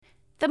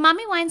The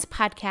Mommy Wines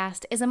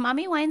podcast is a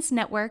Mommy Wines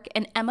Network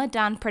and Emma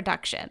Dawn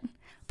production,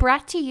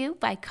 brought to you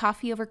by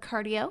Coffee Over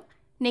Cardio,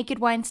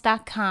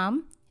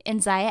 NakedWines.com,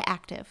 and Zaya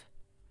Active.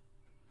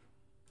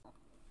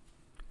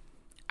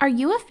 Are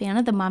you a fan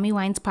of the Mommy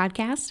Wines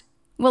podcast?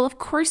 Well, of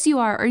course you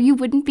are, or you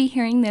wouldn't be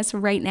hearing this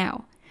right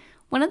now.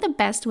 One of the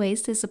best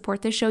ways to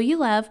support the show you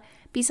love,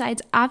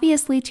 besides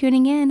obviously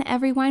tuning in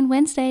every Wine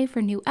Wednesday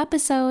for new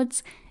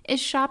episodes, is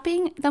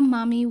shopping the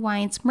Mommy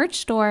Wines merch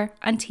store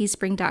on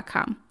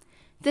teespring.com.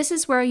 This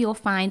is where you'll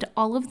find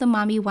all of the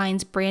Mommy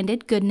Wines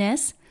branded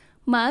goodness,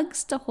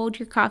 mugs to hold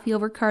your coffee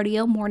over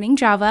cardio morning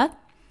Java,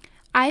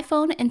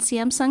 iPhone and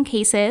Samsung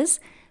cases,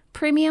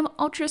 premium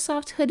ultra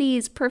soft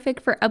hoodies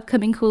perfect for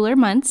upcoming cooler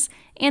months,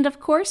 and of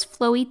course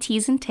flowy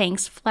tees and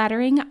tanks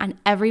flattering on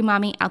every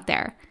mommy out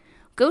there.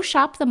 Go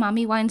shop the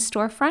Mommy Wines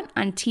storefront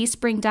on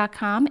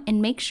teespring.com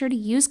and make sure to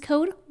use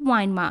code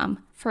WINEMOM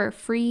for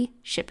free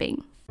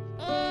shipping.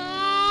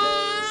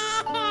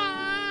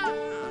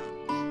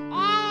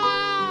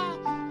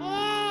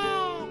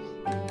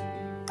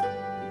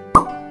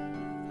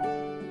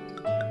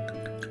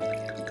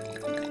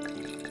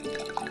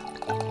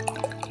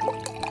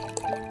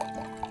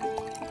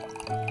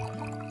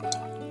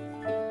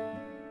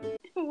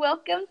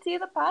 Welcome to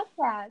the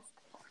podcast.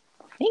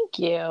 Thank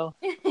you.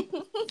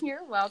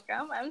 You're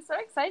welcome. I'm so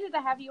excited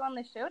to have you on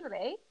the show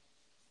today.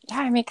 Yeah,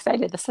 I'm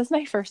excited. This is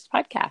my first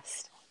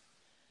podcast.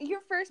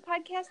 Your first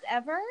podcast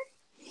ever?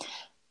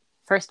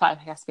 First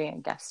podcast being a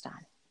guest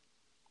on.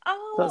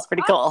 Oh, so it's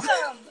pretty awesome.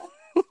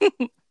 Cool.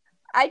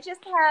 I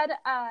just had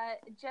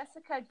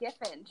Jessica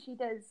Giffen. She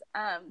does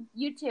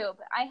YouTube.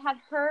 I had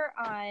her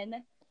on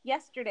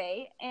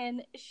yesterday,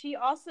 and she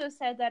also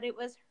said that it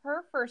was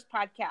her first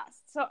podcast.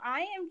 So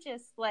I am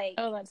just like,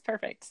 oh, that's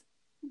perfect.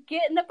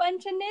 Getting a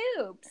bunch of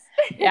noobs.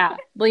 Yeah.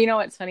 Well, you know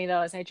what's funny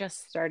though is I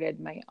just started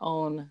my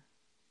own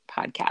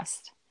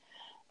podcast.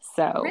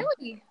 So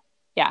really,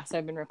 yeah. So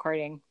I've been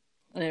recording,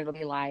 and it'll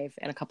be live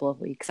in a couple of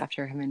weeks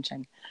after I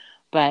mention.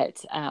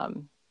 But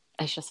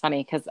it's just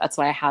funny because that's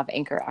why I have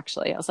Anchor.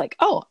 Actually, I was like,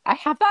 oh, I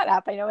have that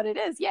app. I know what it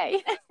is.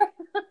 Yay!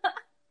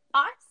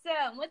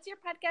 Awesome. What's your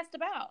podcast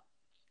about?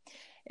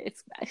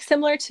 It's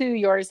similar to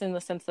yours in the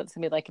sense that it's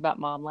going to be like about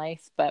mom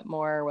life, but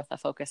more with a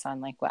focus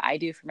on like what I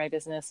do for my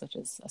business, which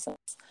is a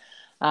sense.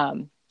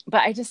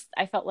 But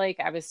I felt like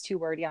I was too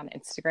wordy on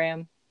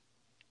Instagram,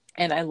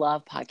 and I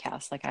love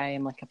podcasts. Like I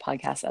am like a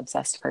podcast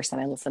obsessed person.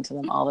 I listen to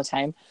them all the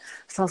time.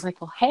 So I was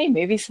like, well, hey,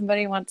 maybe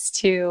somebody wants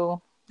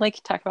to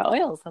like talk about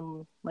oils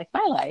and like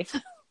my life.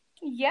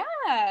 Yeah.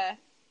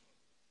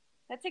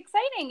 That's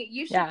exciting.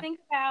 You should think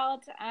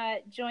about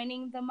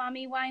joining the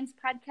Mommy Wines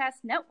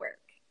Podcast Network,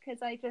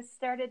 because I just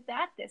started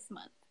that this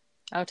month.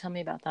 Oh, tell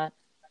me about that.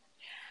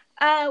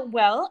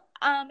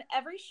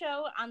 Every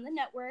show on the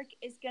network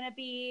is going to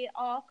be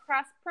all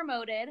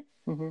cross-promoted.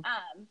 Mm-hmm.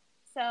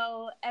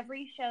 So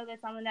every show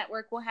that's on the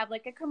network will have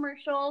like a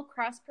commercial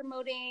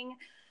cross-promoting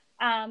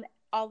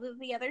all of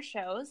the other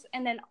shows.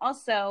 And then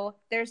also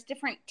there's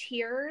different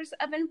tiers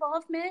of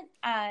involvement.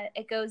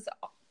 It goes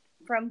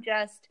from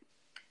just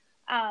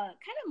kind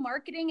of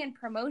marketing and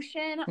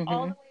promotion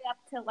all the way up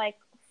to like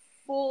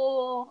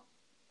full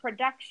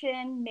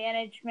production,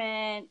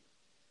 management,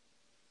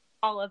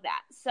 all of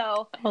that.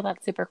 So, oh,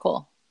 that's super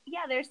cool.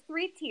 Yeah, there's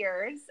 3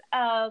 tiers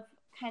of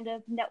kind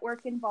of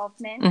network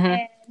involvement.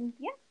 And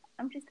yeah,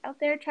 I'm just out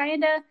there trying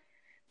to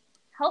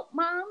help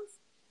moms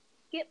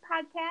get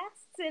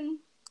podcasts, and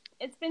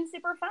it's been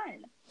super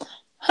fun.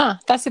 Huh,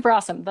 that's super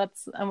awesome.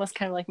 That's almost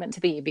kind of like meant to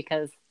be,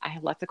 because I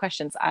have lots of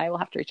questions. I will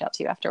have to reach out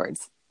to you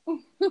afterwards.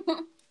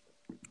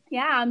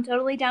 Yeah, I'm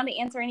totally down to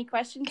answer any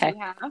questions you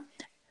have.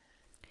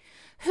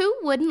 Who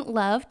wouldn't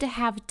love to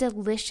have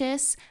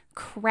delicious,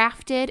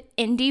 crafted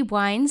indie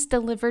wines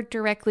delivered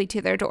directly to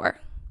their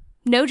door?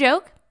 No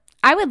joke.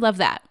 I would love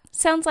that.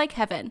 Sounds like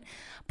heaven.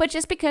 But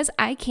just because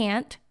I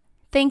can't,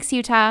 thanks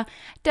Utah,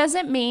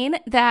 doesn't mean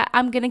that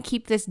I'm going to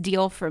keep this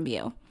deal from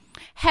you.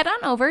 Head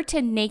on over to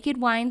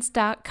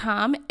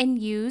nakedwines.com and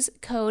use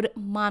code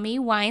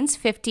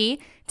MOMMYWINES50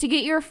 to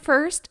get your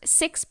first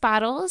 6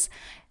 bottles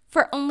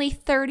for only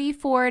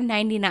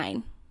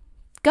 $34.99.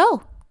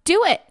 Go,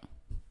 do it.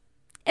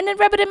 And then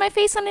rub it in my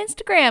face on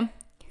Instagram.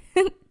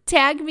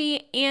 Tag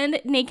me and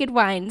Naked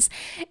Wines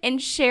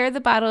and share the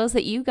bottles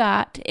that you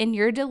got in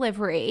your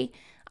delivery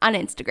on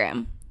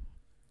Instagram.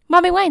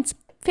 Mommy Wines,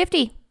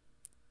 50,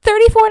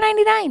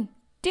 $34.99.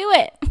 Do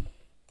it.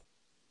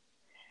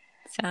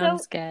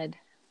 Sounds good.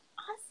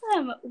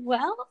 Awesome.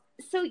 Well,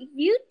 so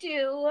you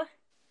do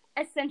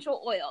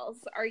essential oils.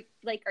 Are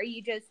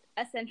you just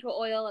essential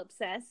oil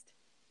obsessed?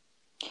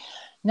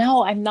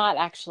 No, I'm not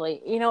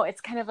actually. You know,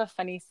 it's kind of a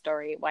funny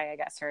story why I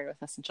got started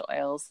with essential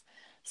oils.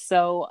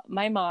 So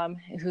my mom,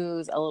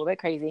 who's a little bit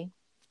crazy,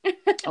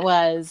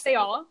 was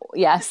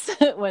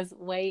was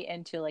way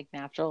into like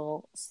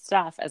natural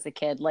stuff as a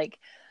kid, like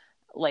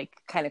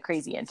kind of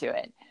crazy into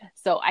it.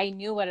 So I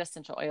knew what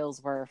essential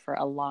oils were for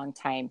a long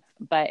time,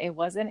 but it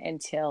wasn't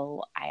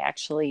until I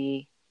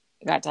actually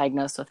got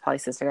diagnosed with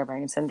polycystic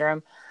ovarian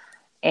syndrome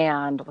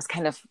and was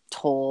kind of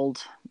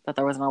told that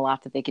there wasn't a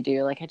lot that they could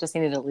do. Like I just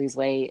needed to lose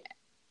weight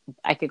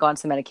I could go on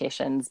some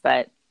medications,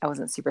 but I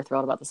wasn't super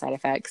thrilled about the side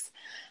effects,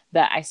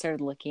 that I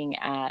started looking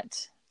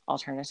at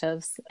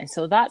alternatives. And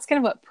so that's kind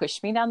of what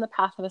pushed me down the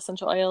path of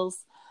essential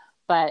oils.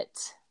 But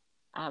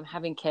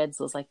having kids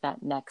was like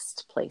that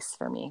next place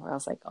for me where I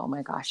was like, oh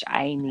my gosh,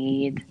 I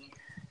need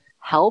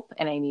help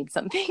and I need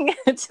something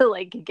to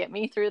like get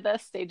me through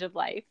this stage of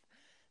life.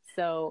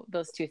 So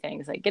those two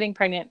things, like getting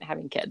pregnant and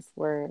having kids,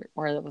 were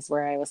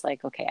where I was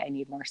like, okay, I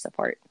need more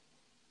support.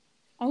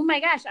 Oh my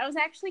gosh, I was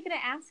actually going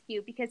to ask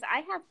you because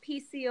I have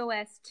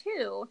PCOS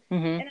too,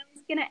 and I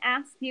was going to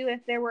ask you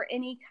if there were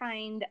any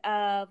kind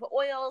of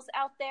oils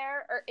out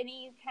there or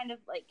any kind of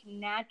like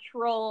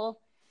natural,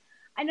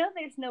 I know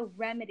there's no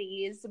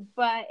remedies,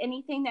 but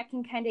anything that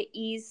can kind of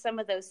ease some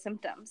of those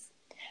symptoms.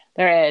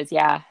 There is,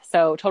 yeah.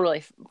 So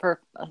totally for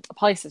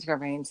polycystic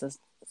ovarian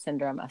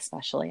syndrome,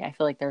 especially, I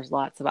feel like there's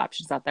lots of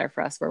options out there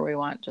for us where we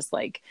want just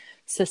like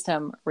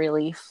system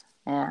relief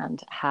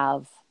and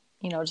have,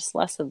 just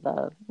less of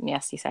the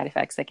nasty side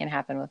effects that can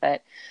happen with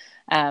it.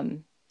 Let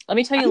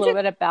me tell you a little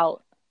bit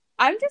about.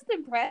 I'm just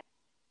impressed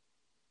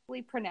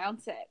we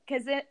pronounce it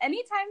because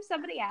anytime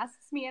somebody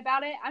asks me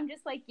about it, I'm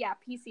just like, yeah,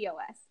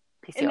 PCOS.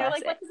 And they're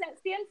like, what does that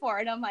stand for?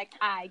 And I'm like,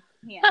 I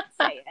can't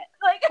say it.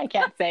 Like, I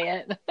can't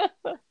say it.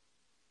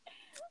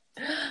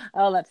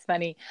 Oh, that's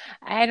funny.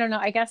 I don't know.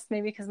 I guess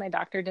maybe because my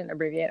doctor didn't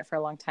abbreviate it for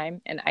a long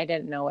time, and I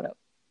didn't know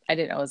I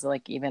didn't know it was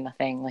like even a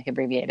thing like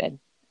abbreviated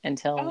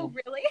until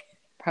really?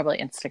 Probably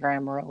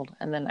Instagram rolled,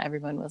 and then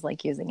everyone was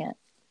like using it,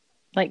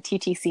 like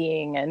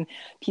TTCing and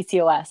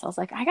PCOS. I was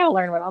like, I gotta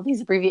learn what all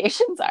these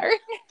abbreviations are.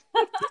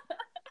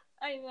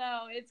 I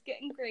know, it's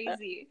getting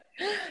crazy.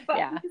 But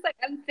yeah.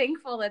 I'm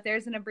thankful that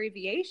there's an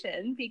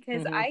abbreviation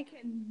because I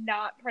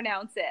cannot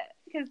pronounce it.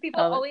 Because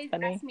people always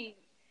ask me,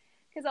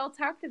 because I'll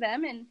talk to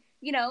them and,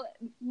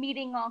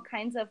 meeting all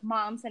kinds of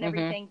moms and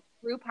everything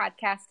through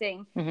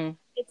podcasting.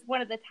 It's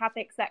one of the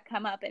topics that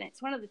come up, and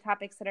it's one of the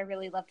topics that I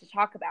really love to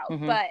talk about.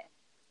 But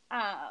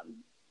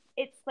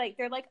it's like,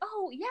 they're like,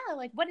 oh yeah,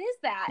 like what is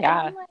that? Yeah.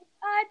 And I'm like,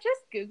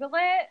 just Google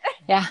it.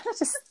 Yeah,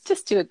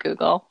 just do a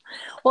Google.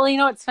 Well,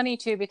 it's funny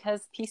too,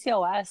 because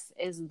PCOS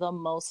is the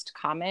most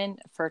common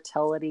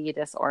fertility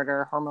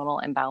disorder,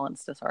 hormonal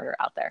imbalance disorder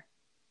out there.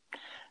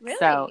 Really?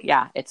 So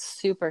yeah, it's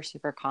super,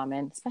 super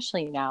common,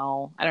 especially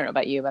now. I don't know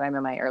about you, but I'm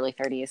in my early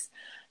 30s.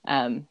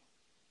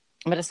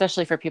 But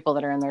especially for people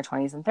that are in their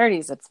 20s and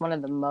 30s, it's one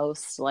of the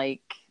most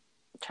like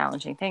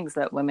challenging things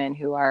that women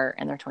who are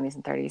in their 20s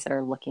and 30s that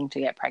are looking to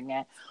get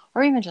pregnant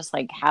or even just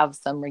like have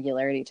some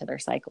regularity to their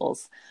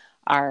cycles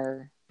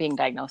are being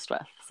diagnosed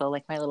with. So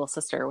like my little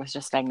sister was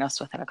just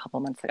diagnosed with it a couple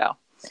months ago.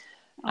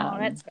 Oh,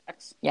 that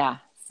sucks. Yeah,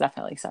 it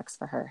definitely sucks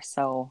for her.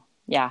 So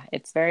yeah,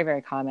 it's very,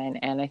 very common.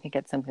 And I think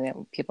it's something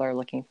that people are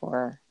looking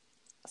for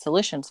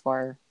solutions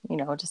for,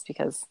 just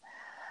because.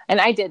 And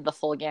I did the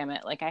full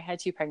gamut. Like I had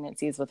 2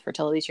 pregnancies with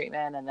fertility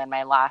treatment. And then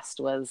my last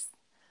was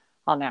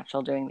all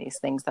natural, doing these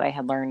things that I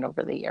had learned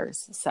over the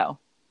years. So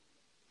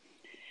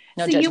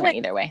no judgment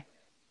either way.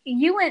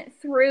 You went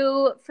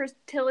through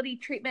fertility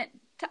treatment.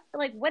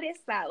 Like, what is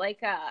that?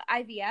 Like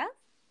IVF?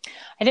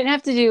 I didn't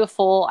have to do a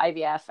full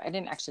IVF. I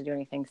didn't actually do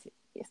anything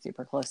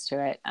super close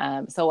to it.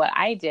 So what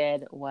I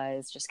did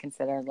was just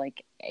consider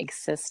like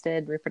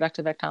assisted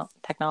reproductive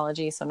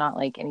technology. So not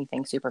like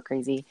anything super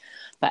crazy,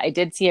 but I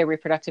did see a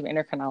reproductive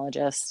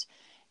endocrinologist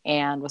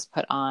and was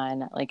put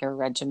on like a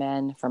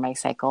regimen for my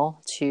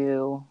cycle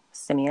to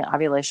stimulate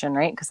ovulation,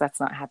 right? Because that's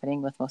not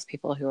happening with most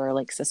people who are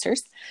like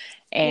sisters.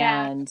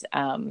 And,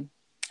 and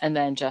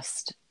then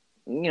just,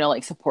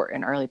 like support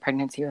an early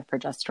pregnancy with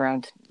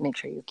progesterone to make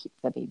sure you keep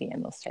the baby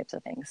and those types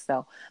of things.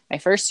 So my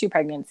first 2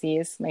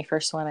 pregnancies, my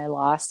first one I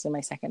lost in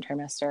my second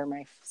trimester.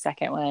 My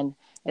second one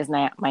is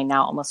my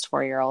now almost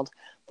 4-year-old.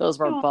 Those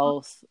were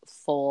both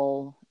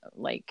full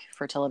like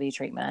fertility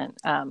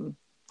treatment,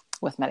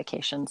 with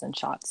medications and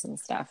shots and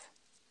stuff.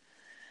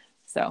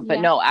 So, but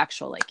no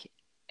actual, like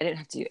I didn't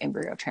have to do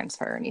embryo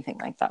transfer or anything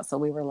like that. So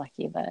we were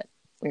lucky that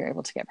we were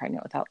able to get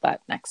pregnant without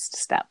that next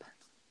step.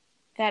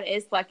 That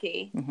is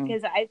lucky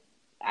because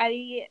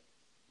I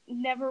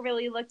never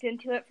really looked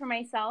into it for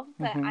myself,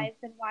 but I've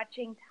been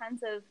watching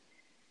tons of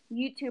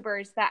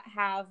YouTubers that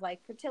have like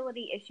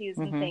fertility issues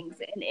and things,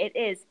 and it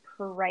is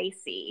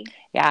pricey.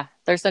 Yeah.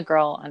 There's a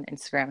girl on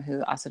Instagram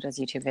who also does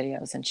YouTube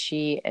videos, and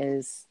she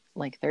is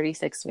like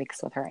 36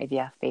 weeks with her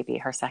IVF baby,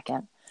 her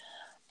second.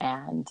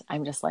 And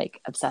I'm just like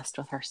obsessed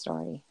with her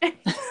story.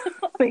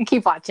 We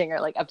keep watching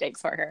her like updates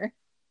for her.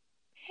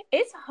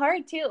 It's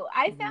hard too.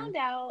 I found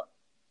out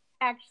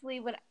actually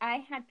when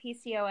I had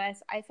PCOS,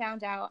 I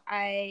found out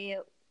I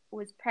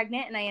was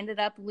pregnant and I ended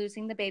up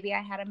losing the baby.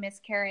 I had a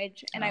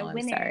miscarriage and I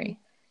went in.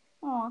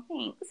 Oh,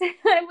 thanks.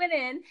 I went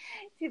in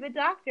to the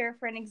doctor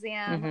for an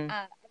exam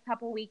a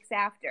couple weeks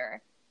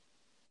after.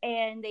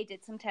 And they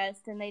did some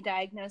tests and they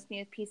diagnosed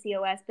me with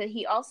PCOS. But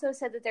he also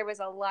said that there was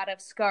a lot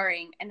of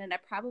scarring and that I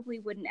probably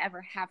wouldn't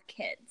ever have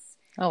kids.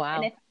 Oh,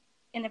 wow.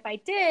 And if I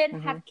did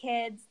have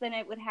kids, then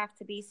it would have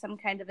to be some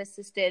kind of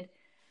assisted,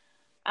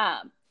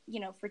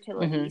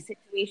 fertility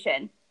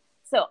situation.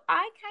 So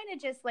I kind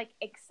of just like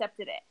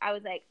accepted it. I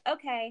was like,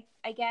 okay,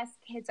 I guess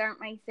kids aren't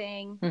my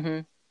thing. Mm-hmm.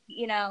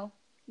 You know,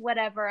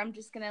 whatever. I'm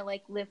just going to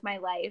like live my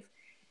life.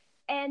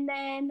 And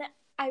then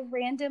I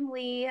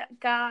randomly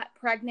got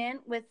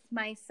pregnant with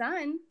my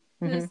son,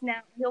 who's now,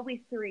 he'll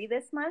be 3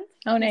 this month.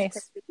 Oh,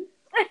 nice.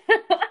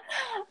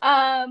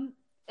 And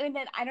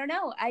then I don't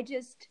know. I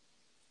just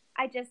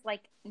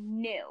like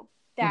knew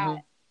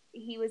that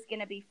he was going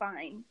to be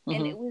fine.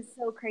 And it was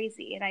so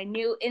crazy. And I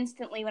knew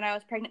instantly when I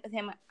was pregnant with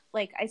him,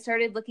 like I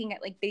started looking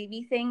at like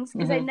baby things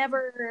because I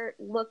never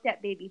looked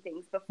at baby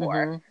things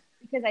before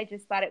because I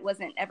just thought it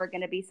wasn't ever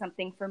going to be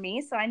something for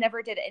me. So I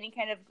never did any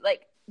kind of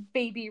like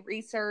baby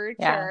research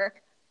or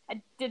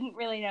I didn't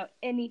really know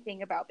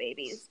anything about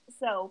babies.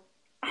 So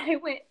I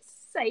went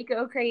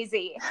psycho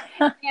crazy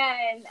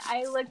and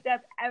I looked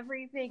up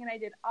everything and I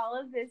did all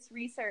of this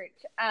research.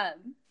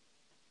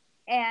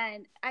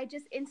 And I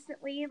just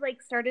instantly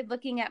like started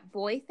looking at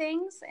boy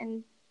things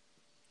and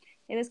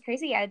it was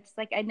crazy. I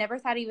never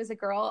thought he was a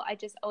girl. I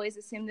just always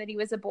assumed that he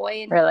was a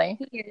boy. And really?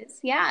 He is.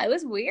 Yeah, it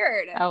was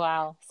weird. Oh,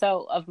 wow.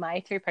 So of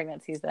my 3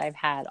 pregnancies that I've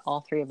had,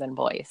 all 3 have been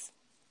boys.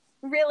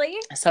 Really?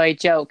 So I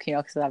joke, you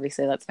know, because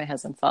obviously that's my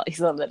husband's fault. He's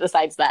the one that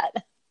decides that.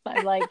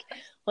 I'm like,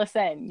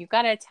 listen, you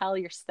got to tell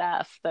your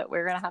stuff that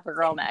we're going to have a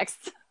girl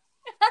next.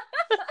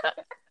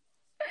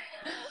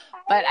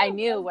 But I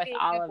knew with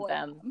all of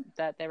them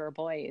that they were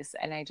boys.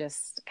 And I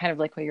just kind of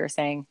like what you were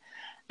saying.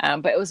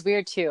 But it was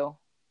weird too.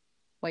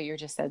 What you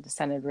just said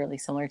sounded really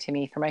similar to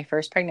me. For my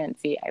first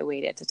pregnancy, I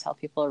waited to tell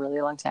people a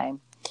really long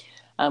time,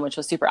 which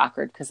was super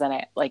awkward because then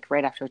I, like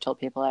right after I told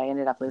people, I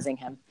ended up losing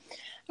him.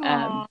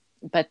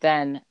 But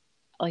then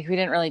like we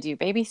didn't really do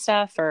baby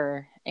stuff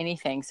or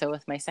anything. So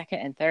with my second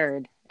and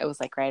third, it was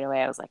like right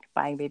away, I was like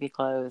buying baby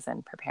clothes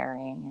and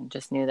preparing and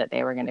just knew that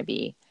they were going to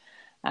be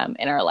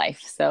in our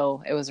life.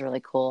 So it was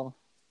really cool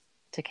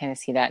to kind of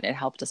see that. And it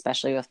helped,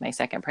 especially with my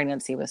second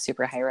pregnancy was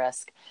super high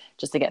risk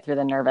just to get through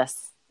the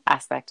nervous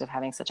aspect of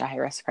having such a high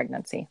risk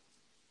pregnancy.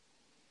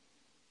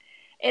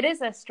 It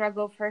is a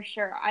struggle for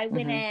sure. I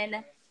went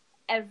in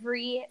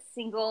every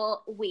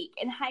single week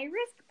and high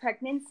risk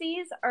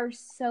pregnancies are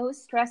so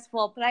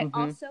stressful, but I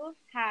also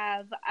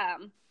have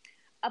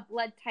a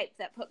blood type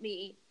that put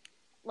me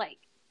like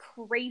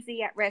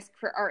crazy at risk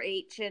for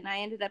RH and I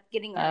ended up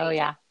getting RH. Oh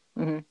yeah.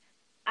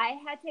 I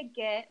had to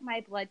get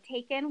my blood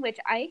taken, which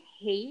I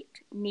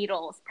hate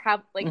needles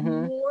probably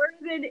more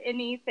than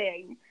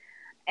anything.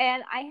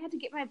 And I had to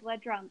get my blood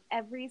drawn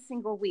every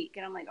single week.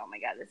 And I'm like, oh my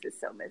God, this is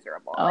so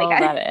miserable. Oh, like,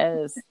 that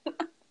is.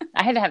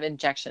 I had to have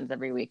injections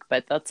every week,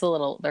 but they're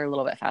a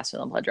little bit faster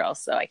than blood draws.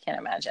 So I can't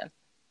imagine.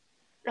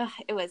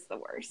 It was the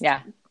worst.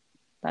 Yeah.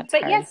 But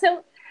hard. Yeah,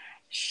 so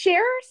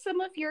share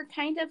some of your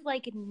kind of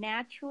like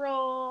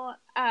natural,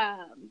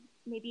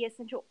 maybe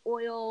essential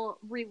oil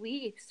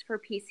reliefs for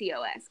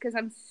PCOS. Because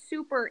I'm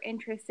super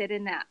interested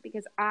in that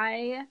because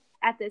I,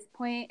 at this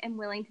point, am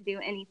willing to do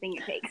anything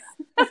it takes.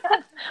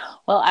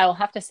 Well, I will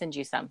have to send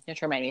you some. You have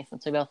to remind me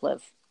since we both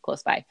live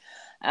close by.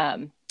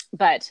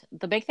 But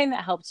the big thing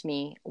that helped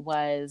me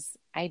was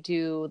I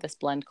do this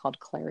blend called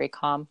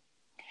Claricom.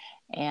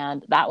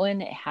 And that one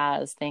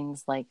has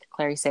things like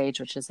clary sage,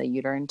 which is a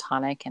uterine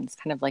tonic. And it's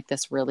kind of like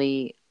this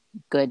really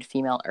good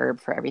female herb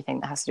for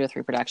everything that has to do with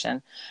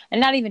reproduction. And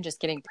not even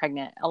just getting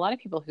pregnant. A lot of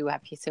people who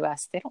have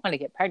PCOS, they don't want to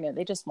get pregnant.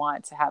 They just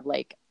want to have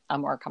like a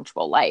more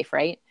comfortable life,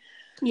 right?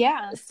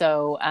 Yeah.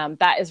 So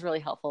that is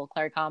really helpful.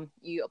 Claricom,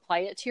 you apply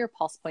it to your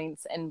pulse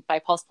points. And by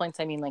pulse points,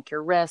 I mean like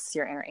your wrists,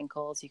 your inner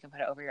ankles. You can put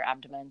it over your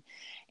abdomen.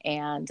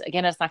 And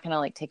again, it's not going to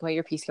like take away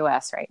your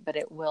PCOS, right? But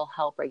it will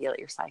help regulate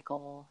your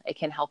cycle. It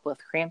can help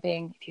with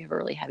cramping if you have a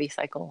really heavy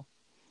cycle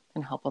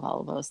and help with all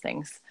of those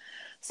things.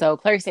 So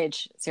clary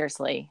sage,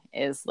 seriously,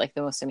 is like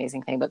the most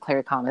amazing thing. But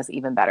Claricom is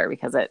even better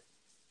because it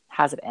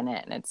has it in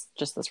it. And it's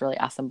just this really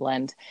awesome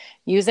blend.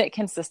 Use it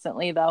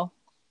consistently though.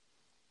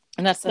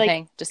 And that's the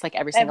thing, just like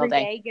every single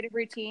day. Get a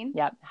routine.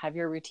 Yep. Have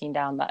your routine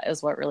down. That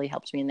is what really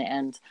helped me in the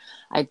end.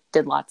 I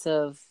did lots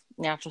of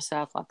natural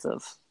stuff, lots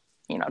of,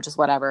 just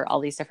whatever, all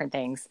these different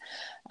things.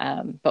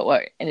 But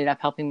what ended up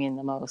helping me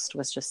the most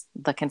was just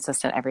the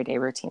consistent everyday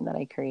routine that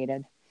I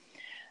created.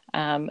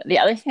 The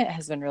other thing that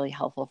has been really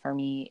helpful for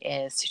me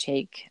is to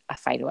take a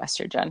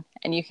phytoestrogen.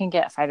 And you can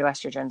get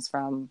phytoestrogens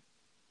from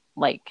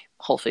like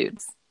Whole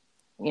Foods.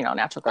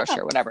 Natural grocery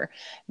or whatever.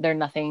 They're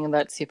nothing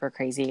that's super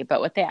crazy. But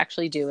what they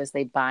actually do is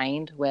they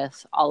bind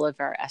with all of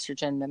our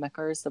estrogen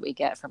mimickers that we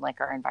get from like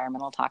our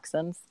environmental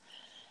toxins.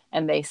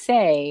 And they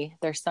say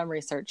there's some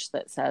research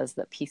that says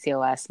that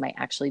PCOS might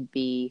actually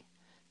be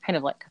kind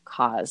of like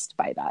caused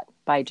by that,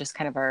 by just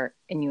kind of our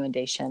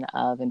inundation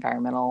of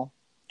environmental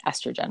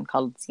estrogen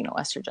called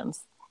xenoestrogens.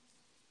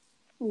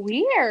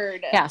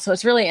 Weird. Yeah. So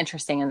it's really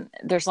interesting. And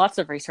there's lots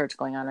of research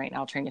going on right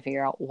now trying to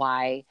figure out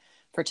why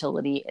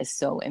fertility is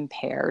so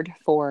impaired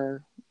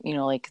for,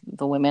 like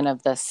the women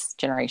of this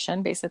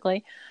generation,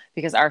 basically,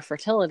 because our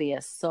fertility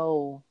is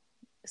so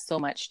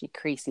much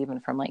decreased even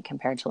from like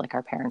compared to like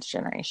our parents'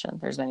 generation.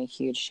 There's been a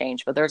huge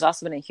change, but there's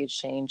also been a huge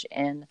change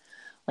in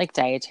like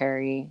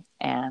dietary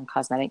and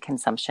cosmetic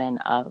consumption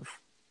of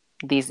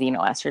these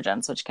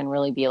xenoestrogens, which can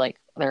really be like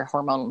they're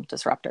hormone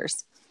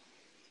disruptors.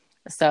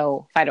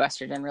 So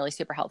phytoestrogen, really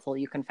super helpful.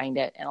 You can find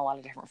it in a lot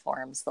of different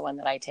forms. The one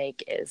that I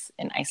take is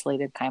an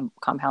isolated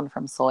compound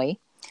from soy.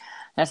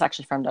 That's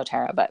actually from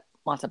doTERRA, but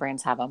lots of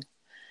brands have them.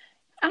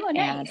 Oh, nice.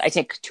 And I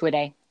take 2 a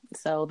day.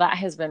 So that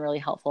has been really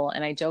helpful.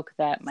 And I joke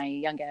that my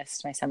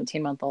youngest, my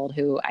 17-month-old,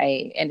 who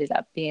I ended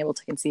up being able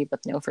to conceive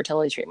with no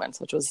fertility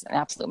treatments, which was an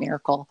absolute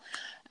miracle,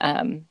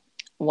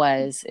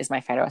 is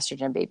my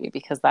phytoestrogen baby,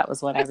 because that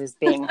was what I was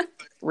being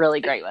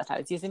really great with. I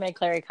was using my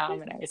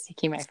Claricom and I was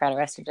taking my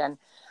phytoestrogen.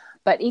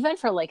 But even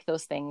for like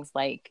those things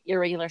like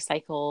irregular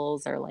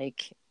cycles or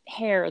like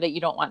hair that you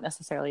don't want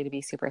necessarily to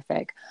be super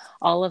thick,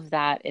 all of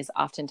that is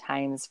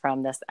oftentimes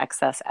from this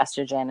excess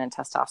estrogen and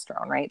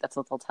testosterone, right? That's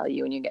what they'll tell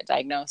you when you get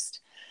diagnosed.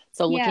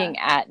 So looking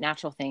at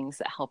natural things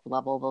that help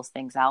level those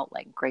things out,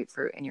 like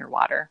grapefruit in your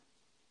water.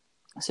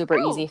 Super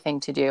easy thing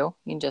to do.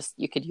 You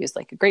could use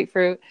like a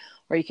grapefruit,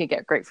 or you could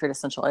get grapefruit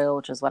essential oil,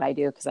 which is what I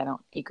do because I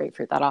don't eat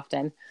grapefruit that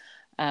often.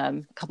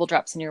 A couple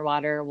drops in your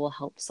water will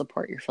help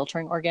support your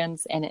filtering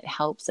organs. And it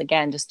helps,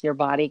 again, just your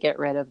body get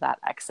rid of that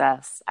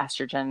excess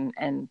estrogen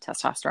and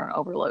testosterone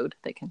overload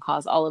that can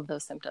cause all of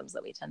those symptoms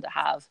that we tend to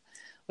have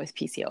with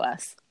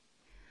PCOS.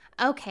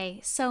 Okay,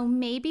 so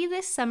maybe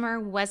this summer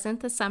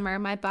wasn't the summer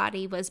my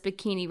body was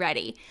bikini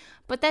ready,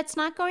 but that's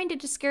not going to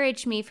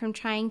discourage me from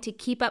trying to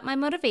keep up my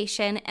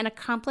motivation and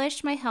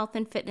accomplish my health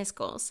and fitness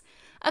goals.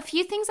 A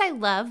few things I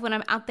love when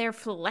I'm out there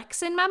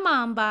flexing my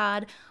mom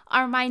bod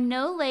are my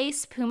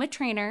no-lace Puma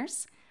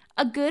trainers,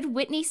 a good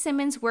Whitney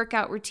Simmons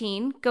workout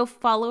routine, go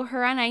follow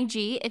her on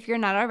IG if you're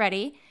not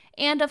already,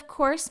 and of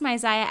course my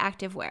Zyia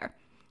Activewear.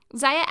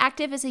 Zyia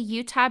Active is a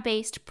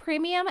Utah-based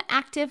premium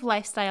active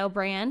lifestyle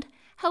brand,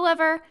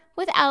 however,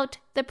 without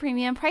the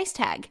premium price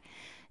tag.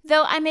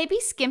 Though I may be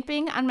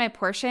skimping on my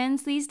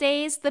portions these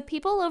days, the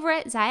people over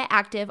at Zyia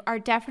Active are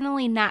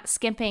definitely not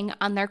skimping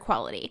on their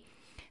quality.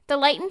 The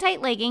light and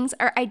tight leggings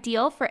are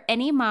ideal for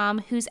any mom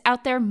who's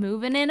out there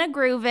moving and a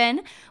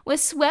groovin'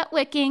 with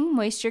sweat-wicking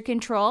moisture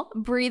control,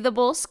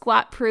 breathable,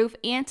 squat-proof,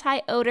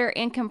 anti-odor,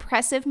 and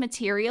compressive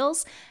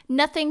materials.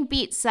 Nothing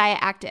beats Zyia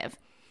Active.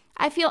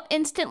 I feel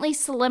instantly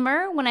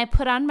slimmer when I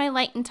put on my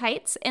light and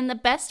tights, and the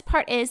best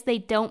part is they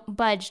don't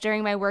budge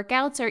during my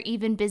workouts or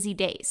even busy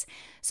days.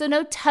 So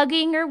no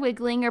tugging or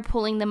wiggling or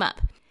pulling them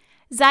up.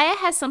 Zyia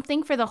has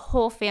something for the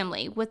whole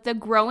family with the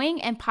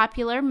growing and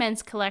popular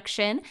men's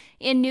collection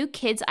and new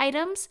kids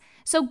items.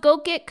 So go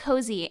get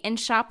cozy and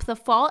shop the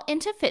Fall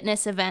into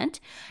Fitness event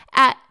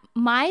at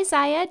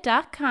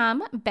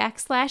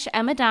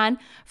myzyia.com/Emma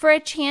for a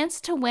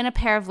chance to win a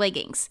pair of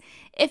leggings.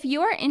 If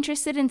you are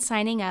interested in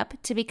signing up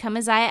to become a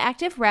Zyia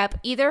Active rep,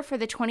 either for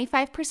the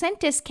 25%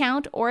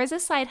 discount or as a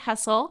side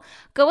hustle,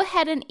 go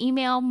ahead and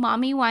email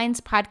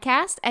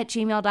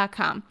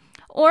mommywinespodcast@gmail.com.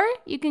 Or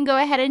you can go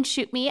ahead and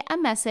shoot me a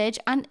message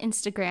on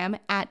Instagram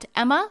at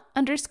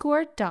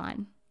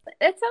Emma_Dawn.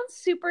 It sounds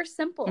super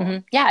simple. Mm-hmm.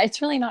 Yeah,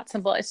 it's really not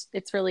simple.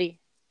 It's really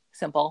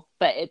simple,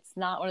 but it's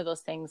not one of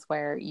those things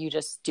where you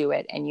just do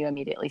it and you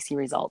immediately see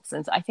results.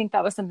 And so I think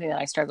that was something that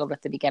I struggled with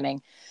at the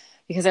beginning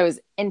because I was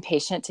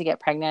impatient to get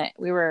pregnant.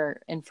 We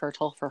were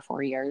infertile for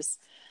 4 years.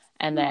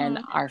 And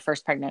then our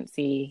first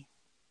pregnancy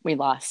we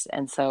lost.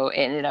 And so it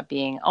ended up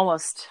being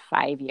almost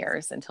 5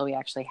 years until we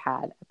actually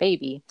had a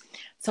baby.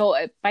 So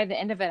by the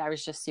end of it, I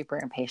was just super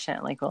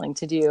impatient, like willing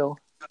to do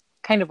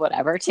kind of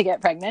whatever to get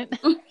pregnant.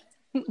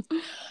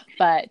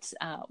 But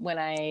when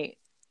I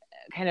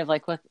kind of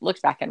like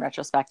looked back in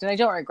retrospect, and I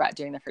don't regret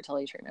doing the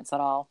fertility treatments at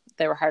all.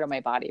 They were hard on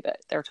my body, but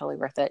they were totally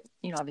worth it.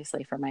 You know,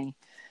 obviously for my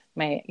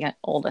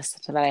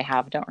oldest that I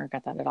have, don't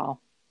regret that at all.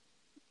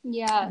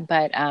 Yeah.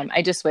 But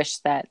I just wish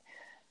that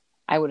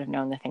I would have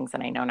known the things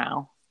that I know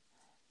now,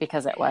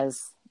 because it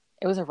was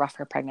a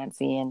rougher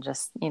pregnancy and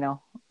just, you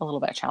know, a little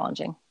bit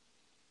challenging.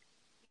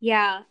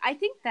 Yeah. I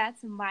think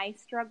that's my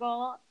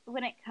struggle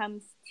when it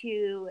comes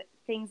to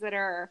things that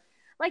are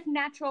like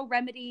natural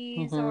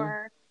remedies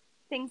or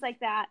things like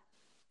that.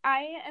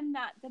 I am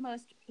not the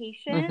most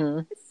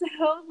patient.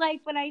 So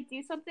like when I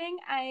do something,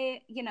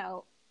 I, you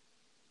know,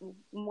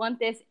 want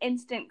this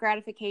instant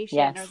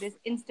gratification or this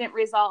instant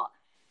result.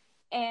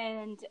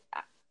 And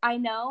I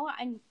know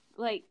I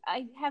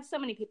have so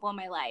many people in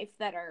my life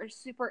that are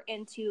super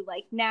into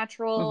like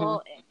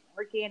natural and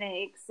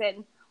organics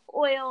and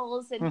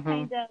oils and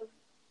kind of,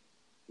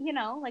 you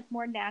know, like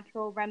more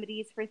natural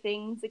remedies for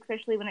things,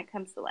 especially when it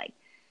comes to like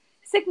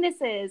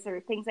sicknesses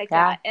or things like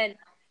that. And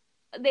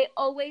they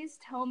always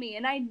tell me,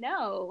 and I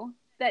know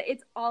that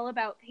it's all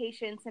about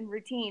patience and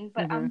routine,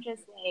 but I'm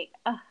just like,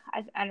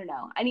 I don't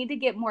know. I need to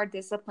get more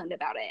disciplined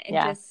about it and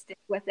just stick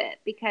with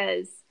it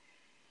because,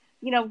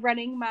 you know,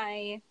 running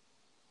my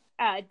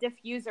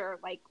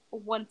diffuser like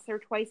once or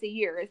twice a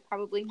year is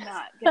probably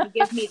not going to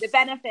give me the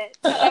benefit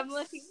that I'm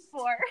looking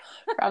for.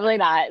 Probably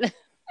not.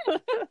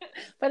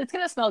 But it's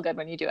going to smell good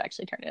when you do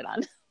actually turn it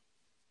on.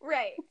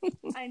 Right.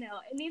 I know.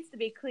 It needs to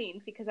be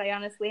clean because I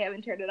honestly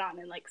haven't turned it on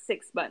in like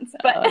 6 months.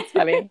 But that's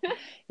funny.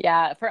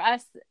 Yeah. For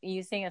us,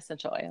 using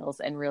essential oils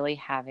and really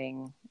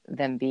having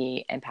them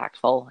be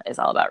impactful is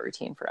all about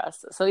routine for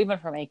us. So even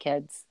for my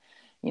kids,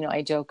 you know,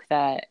 I joke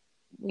that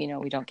we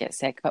don't get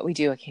sick, but we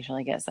do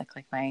occasionally get sick.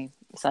 Like my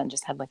son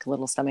just had like a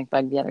little stomach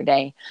bug the other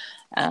day.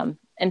 And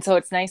so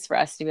it's nice for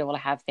us to be able to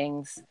have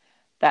things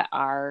that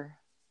are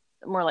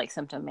more like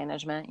symptom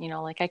management,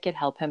 like I could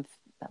help him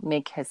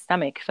make his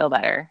stomach feel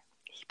better,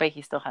 but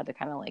he still had to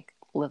kind of like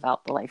live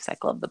out the life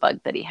cycle of the bug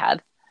that he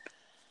had.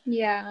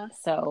 Yeah.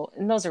 So,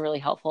 and those are really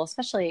helpful,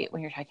 especially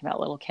when you're talking about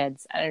little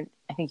kids. I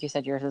think you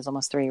said yours is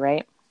almost 3,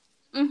 right?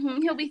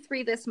 Mm-hmm. He'll be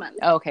 3 this month.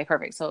 Oh, okay,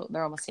 perfect. So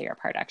they're almost a year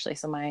apart, actually.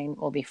 So mine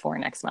will be 4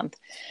 next month.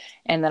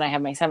 And then I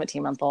have my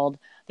 17-month-old.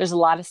 There's a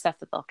lot of stuff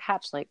that they'll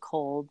catch, like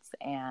colds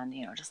and,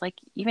 just like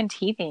even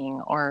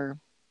teething or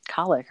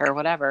colic or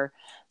whatever,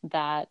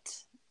 that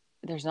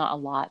there's not a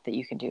lot that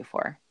you can do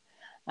for.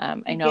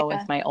 I know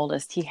with my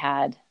oldest, he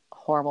had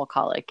horrible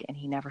colic and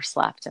he never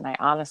slept. And I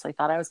honestly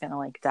thought I was going to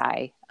like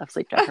die of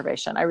sleep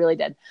deprivation. I really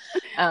did.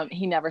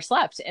 He never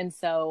slept. And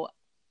so,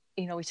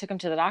 we took him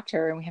to the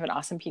doctor, and we have an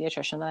awesome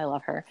pediatrician that I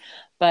love her,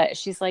 but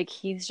she's like,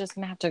 he's just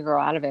going to have to grow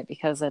out of it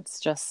because it's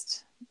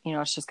just,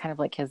 it's just kind of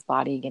like his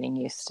body getting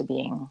used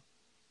to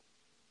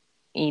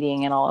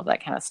eating and all of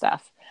that kind of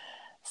stuff.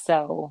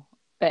 So,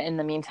 but in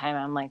the meantime,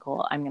 I'm like,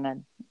 well, I'm going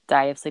to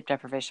die of sleep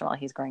deprivation while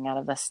he's growing out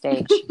of this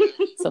stage.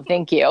 So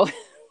thank you.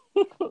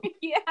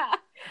 Yeah.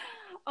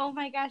 Oh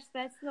my gosh,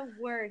 that's the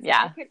worst.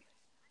 Yeah.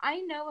 I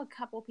know a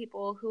couple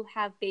people who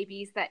have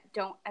babies that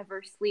don't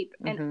ever sleep,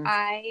 and Mm-hmm.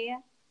 I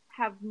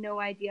have no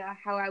idea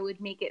how I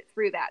would make it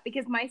through that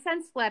because my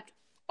son slept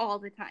all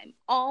the time.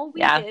 All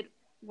we did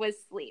was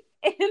sleep.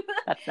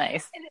 That's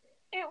nice. And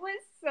it was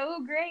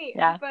so great.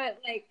 Yeah. But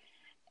like,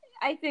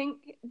 I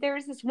think there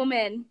was this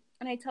woman,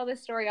 and I tell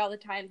this story all the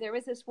time. There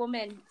was this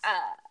woman,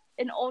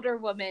 an older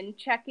woman,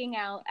 checking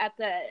out at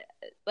the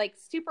like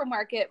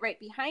supermarket right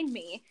behind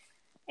me.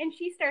 And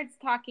she starts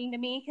talking to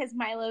me because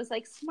Milo's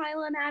like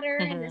smiling at her.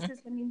 Mm-hmm. And this is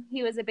when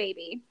he was a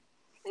baby.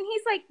 And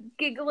he's like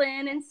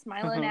giggling and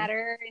smiling Mm-hmm. at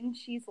her. And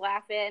she's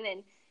laughing.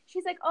 And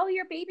she's like, oh,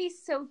 your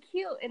baby's so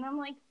cute. And I'm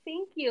like,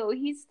 thank you.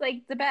 He's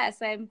like the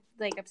best. I'm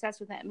like obsessed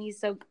with him. He's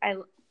so,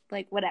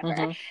 whatever.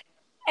 Mm-hmm.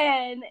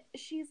 And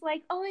she's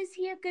like, oh, is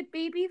he a good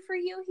baby for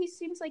you? He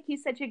seems like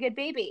he's such a good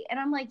baby. And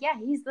I'm like, yeah,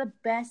 he's the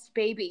best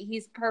baby.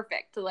 He's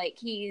perfect. Like,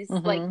 he's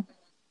Mm-hmm. like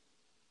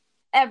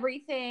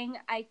everything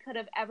I could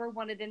have ever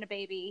wanted in a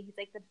baby. He's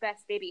like the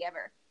best baby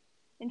ever.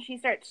 And she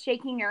starts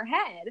shaking her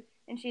head.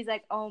 And she's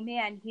like, oh,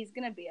 man, he's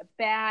going to be a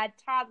bad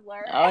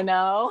toddler. Oh,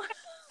 no.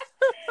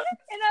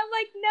 And I'm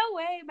like, no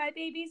way. My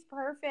baby's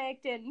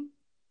perfect. And,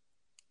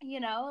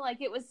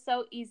 like it was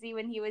so easy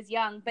when he was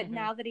young. But Mm-hmm.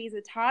 now that he's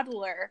a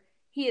toddler,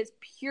 he is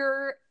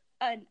pure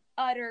and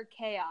utter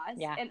chaos.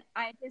 Yeah. And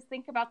I just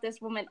think about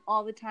this woman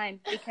all the time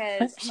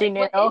because She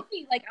knew. What is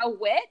he, like a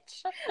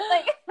witch?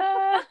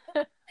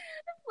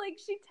 Like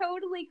she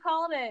totally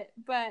called it.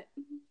 But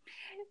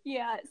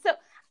yeah. So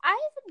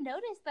I've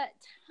noticed that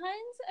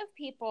tons of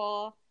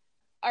people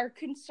are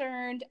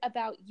concerned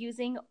about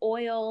using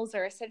oils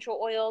or essential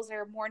oils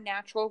or more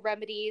natural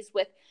remedies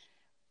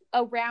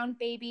around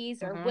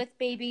babies or Mm-hmm. with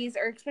babies,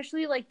 or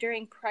especially like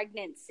during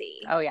pregnancy.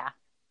 Oh, yeah.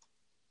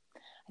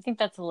 I think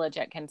that's a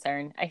legit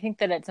concern. I think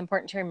that it's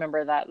important to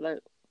remember that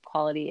the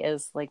quality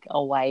is like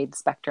a wide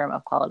spectrum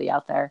of quality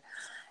out there.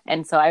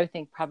 And so I would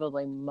think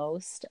probably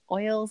most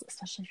oils,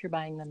 especially if you're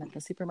buying them at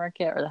the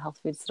supermarket or the health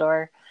food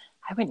store,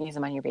 I wouldn't use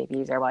them on your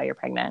babies or while you're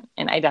pregnant.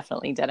 And I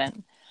definitely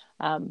didn't.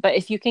 But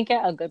if you can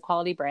get a good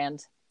quality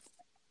brand,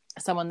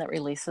 someone that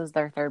releases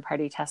their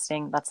third-party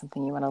testing, that's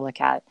something you want to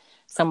look at.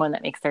 Someone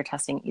that makes their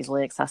testing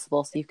easily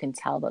accessible so you can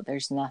tell that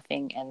there's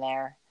nothing in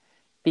there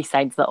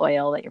besides the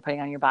oil that you're putting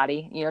on your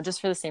body,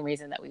 just for the same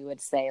reason that we would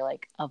say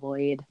like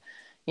avoid,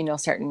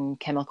 certain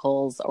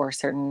chemicals or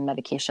certain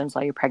medications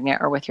while you're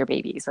pregnant or with your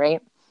babies,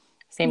 right?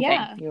 Same thing.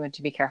 You want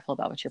to be careful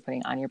about what you're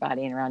putting on your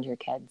body and around your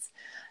kids.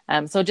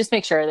 So just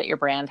make sure that your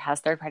brand has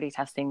third-party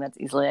testing that's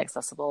easily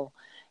accessible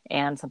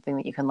and something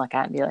that you can look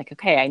at and be like,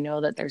 okay, I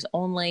know that there's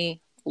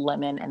only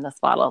lemon in this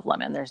bottle of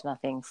lemon. There's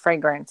nothing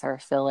fragrance or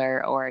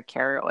filler or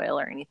carrier oil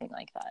or anything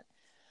like that.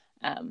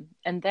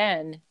 And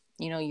then,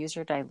 use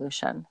your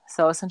dilution.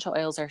 So essential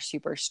oils are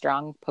super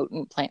strong,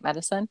 potent plant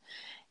medicine.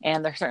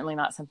 And they're certainly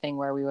not something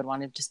where we would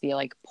want to just be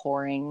like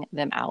pouring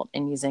them out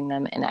and using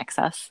them in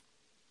excess.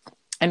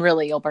 And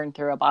really, you'll burn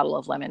through a bottle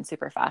of lemon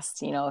super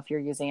fast, if you're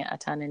using it a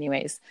ton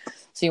anyways.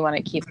 So you want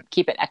to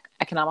keep it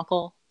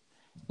economical,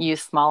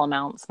 use small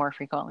amounts more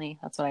frequently.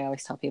 That's what I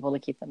always tell people to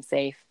keep them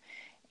safe.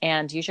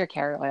 And use your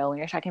carrier oil. When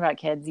you're talking about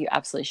kids, you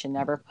absolutely should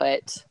never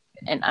put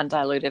an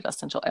undiluted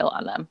essential oil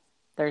on them.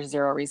 There's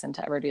zero reason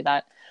to ever do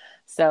that.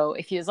 So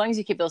as long as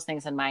you keep those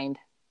things in mind,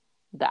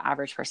 the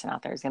average person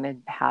out there is going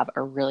to have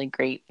a really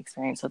great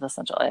experience with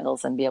essential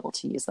oils and be able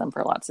to use them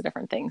for lots of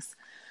different things.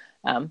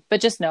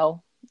 But just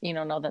know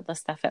that the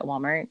stuff at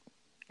Walmart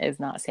is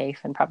not safe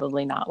and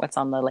probably not what's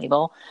on the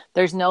label.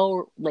 There's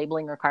no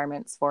labeling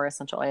requirements for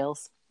essential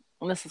oils.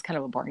 And this is kind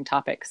of a boring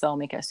topic, so I'll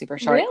make it super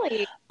short.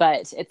 Really?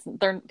 But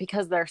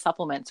because they're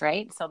supplements,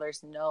 right? So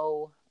there's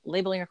no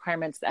labeling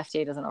requirements. The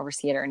FDA doesn't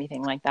oversee it or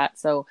anything like that.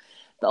 So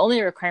the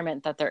only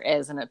requirement that there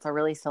is, and it's a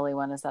really silly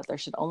one, is that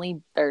there's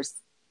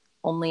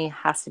only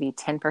has to be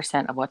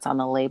 10% of what's on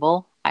the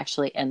label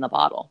actually in the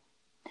bottle.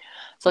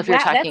 So if you're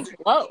talking, that's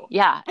low.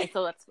 Yeah.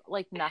 So that's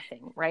like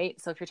nothing, right?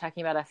 So if you're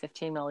talking about a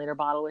 15 milliliter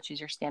bottle, which is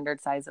your standard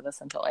size of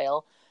essential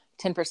oil,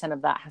 10%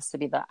 of that has to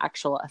be the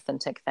actual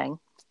authentic thing.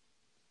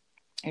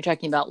 You're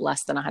talking about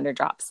less than 100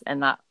 drops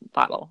in that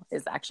bottle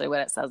is actually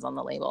what it says on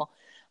the label.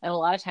 And a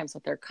lot of times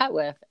what they're cut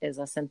with is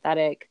a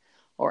synthetic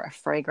or a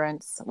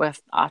fragrance.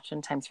 With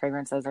oftentimes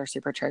fragrances are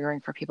super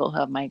triggering for people who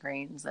have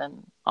migraines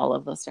and all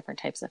of those different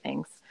types of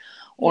things.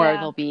 Or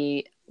they'll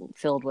be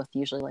filled with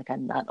usually like a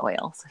nut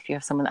oil. So if you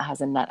have someone that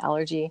has a nut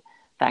allergy,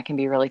 that can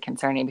be really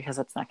concerning because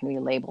it's not going to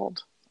be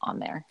labeled on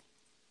there.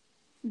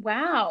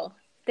 Wow.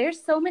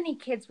 There's so many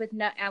kids with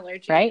nut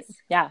allergies. Right?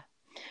 Yeah.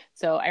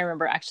 So I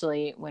remember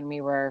actually when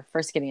we were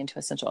first getting into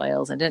essential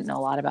oils and didn't know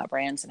a lot about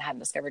brands and hadn't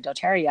discovered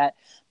doTERRA yet,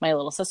 my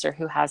little sister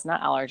who has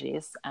nut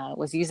allergies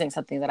was using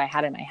something that I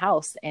had in my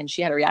house and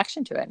she had a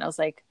reaction to it. And I was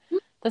like,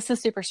 this is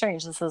super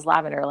strange. This is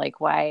lavender.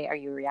 Like, why are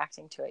you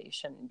reacting to it? You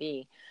shouldn't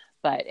be.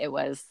 But it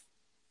was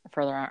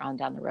further on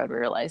down the road, we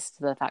realized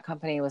that that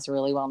company was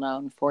really well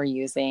known for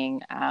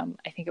using, I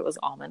think it was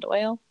almond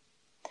oil.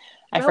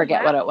 I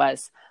forget what it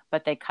was,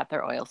 but they cut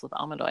their oils with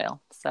almond oil.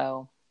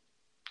 So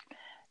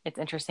it's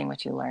interesting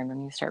what you learn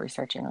when you start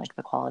researching like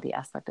the quality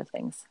aspect of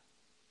things.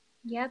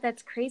 Yeah,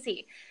 that's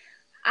crazy.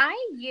 I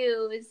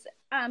use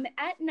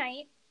at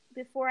night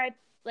before I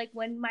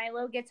when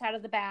Milo gets out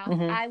of the bath,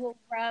 I will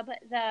rub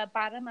the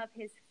bottom of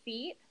his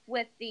feet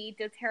with the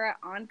doTERRA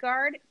On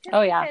Guard.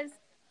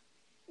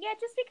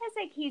 Just because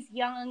like he's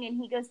young and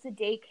he goes to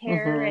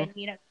daycare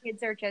and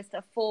kids are just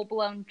a full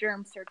blown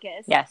germ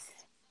circus. Yes.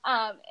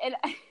 And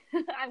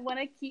I want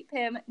to keep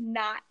him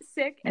not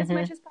sick as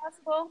much as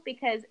possible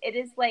because it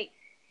is like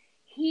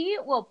he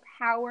will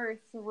power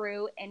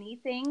through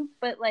anything,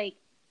 but like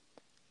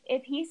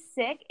if he's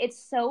sick, it's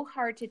so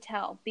hard to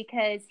tell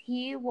because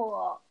he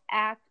will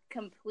act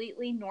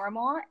completely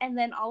normal and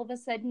then all of a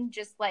sudden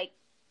just like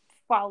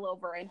fall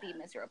over and be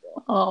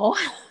miserable. Oh.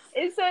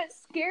 And so it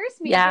scares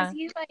me because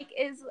he like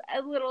is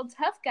a little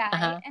tough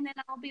guy and then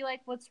I'll be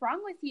like, what's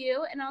wrong with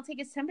you? And I'll take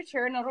his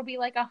temperature and it'll be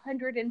like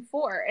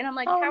 104. And I'm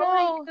like, how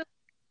are you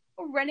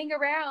running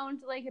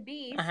around like a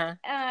beast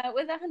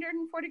with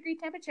 104 degree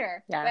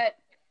temperature? Yeah. But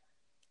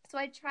so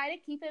I try to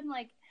keep him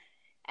like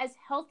as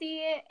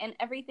healthy and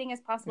everything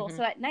as possible.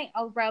 So at night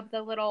I'll rub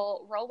the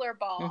little roller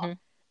ball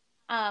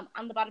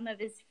on the bottom of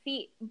his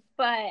feet.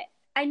 But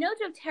I know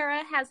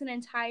doTERRA has an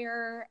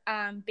entire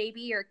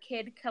baby or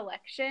kid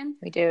collection.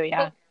 We do,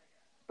 yeah.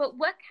 But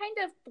what kind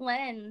of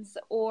blends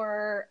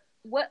or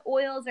what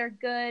oils are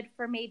good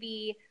for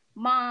maybe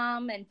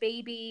mom and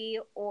baby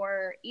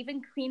or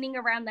even cleaning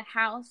around the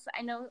house?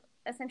 I know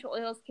essential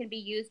oils can be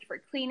used for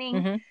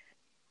cleaning.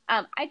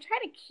 I try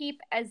to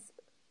keep as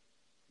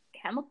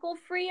chemical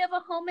free of a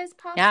home as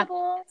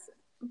possible,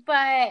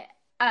 but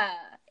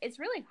it's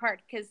really hard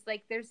because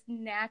like there's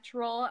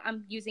natural,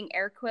 I'm using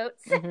air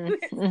quotes, there's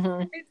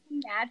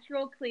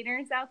natural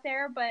cleaners out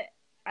there, but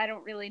I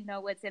don't really know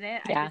what's in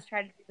it. I just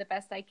try to do the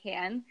best I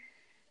can.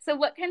 So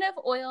what kind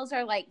of oils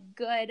are like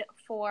good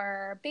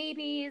for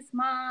babies,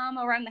 mom,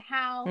 around the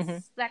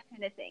house, that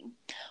kind of thing?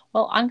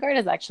 Well, On Guard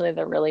is actually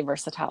the really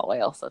versatile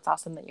oil, so it's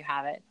awesome that you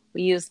have it.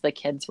 We use the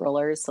kids'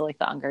 rollers, so like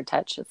the On Guard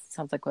Touch, it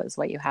sounds like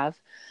what you have.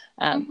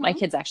 My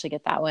kids actually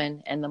get that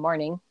one in the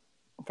morning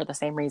for the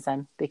same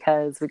reason,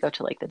 because we go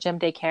to like the gym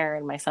daycare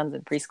and my son's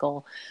in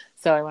preschool.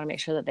 So I want to make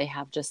sure that they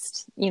have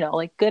just,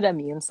 like good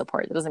immune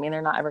support. That doesn't mean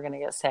they're not ever going to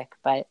get sick,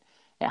 but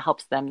it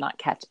helps them not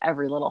catch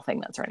every little thing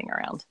that's running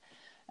around.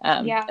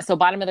 So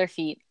bottom of their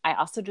feet. I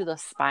also do the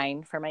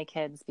spine for my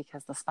kids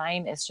because the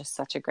spine is just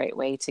such a great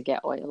way to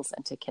get oils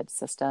into kids'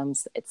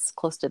 systems. It's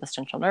close to the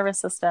central nervous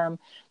system.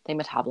 They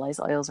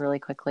metabolize oils really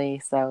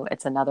quickly. So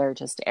it's another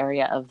just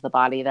area of the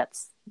body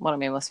that's one of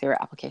my most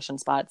favorite application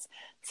spots,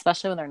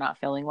 especially when they're not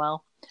feeling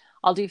well.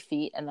 I'll do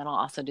feet and then I'll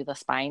also do the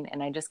spine.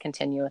 And I just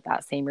continue with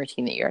that same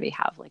routine that you already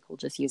have. Like we'll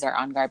just use our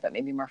On Guard, but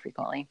maybe more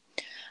frequently.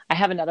 I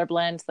have another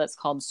blend that's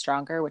called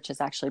Stronger, which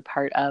is actually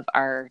part of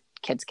our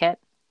kids kit.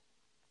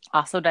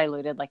 Also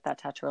diluted like that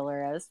touch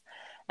roller is.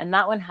 And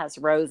that one has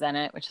rose in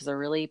it, which is a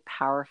really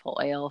powerful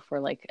oil for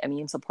like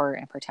immune support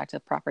and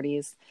protective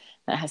properties.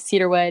 And it has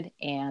cedarwood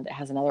and it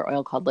has another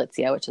oil called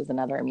Litsea, which is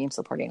another immune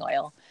supporting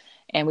oil.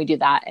 And we do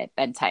that at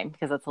bedtime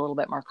because it's a little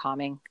bit more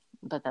calming,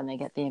 but then they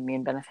get the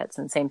immune benefits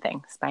and same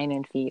thing, spine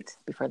and feet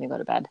before they go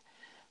to bed.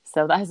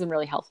 So that has been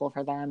really helpful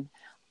for them.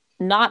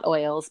 Not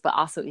oils, but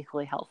also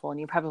equally helpful. And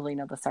you probably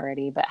know this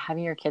already, but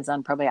having your kids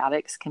on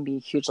probiotics can be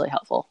hugely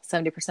helpful.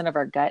 70% of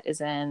our gut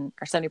is in,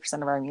 or 70%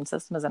 of our immune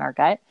system is in our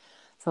gut.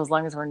 So as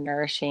long as we're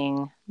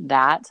nourishing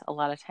that, a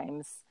lot of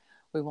times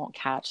we won't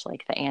catch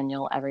like the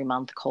annual every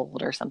month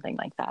cold or something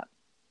like that.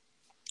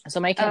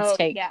 So my kids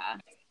take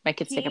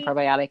a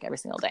probiotic every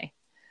single day.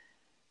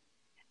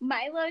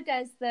 Milo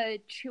does the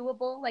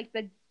chewable, like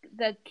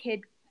the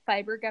kid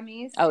fiber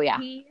gummies. Oh yeah.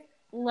 He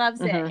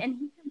loves it and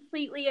he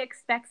completely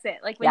expects it.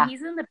 Like when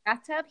he's in the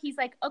bathtub, he's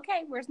like,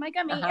 okay, where's my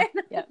gummy?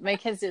 Yeah, my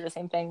kids do the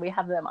same thing. We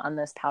have them on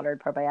this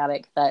powdered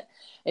probiotic that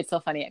it's so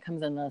funny. It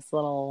comes in this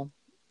little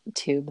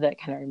tube that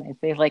kind of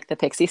reminds me of like the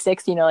Pixie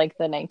Sticks, like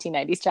the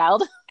 1990s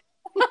child.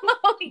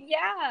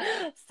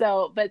 Yeah.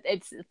 So, but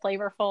it's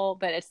flavorful,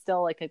 but it's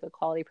still like a good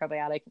quality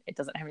probiotic. It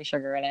doesn't have any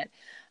sugar in it.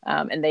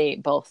 And they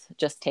both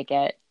just take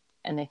it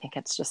and they think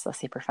it's just a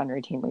super fun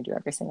routine we do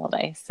every single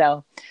day.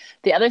 So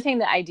the other thing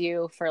that I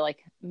do for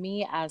like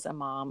me as a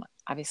mom,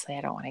 obviously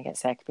I don't want to get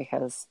sick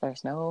because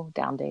there's no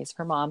down days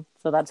for mom.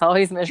 So that's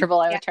always miserable.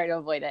 I would try to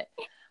avoid it.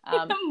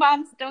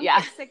 Moms don't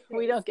get sick days.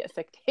 We don't get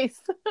sick days.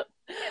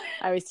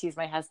 I always tease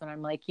my husband.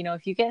 I'm like,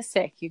 if you get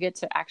sick, you get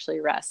to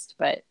actually rest,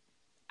 but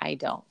I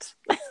don't.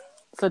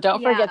 So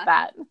don't forget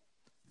that.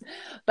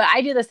 But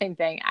I do the same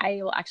thing.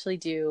 I will actually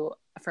do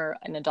for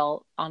an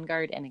adult On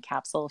Guard in a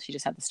capsule. If you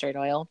just have the straight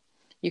oil,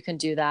 you can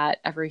do that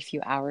every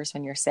few hours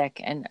when you're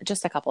sick, and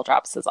just a couple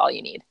drops is all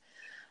you need.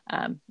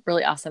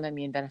 Really awesome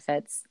immune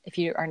benefits. If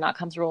you are not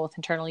comfortable with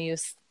internal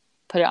use,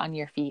 put it on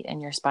your feet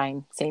and your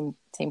spine. Same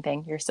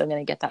thing. You're still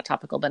going to get that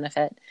topical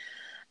benefit.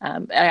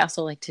 I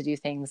also like to do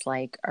things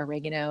like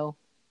oregano,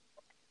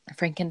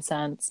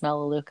 frankincense,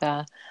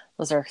 melaleuca.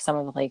 Those are some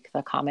of like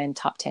the common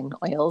top 10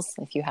 oils.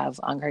 If you have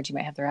On Guard, you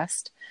might have the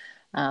rest.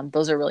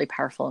 Those are really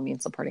powerful immune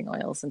supporting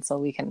oils. And so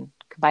we can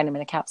combine them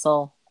in a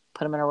capsule,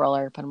 put them in a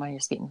roller, put them on your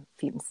feet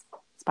and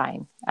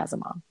spine as a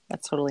mom.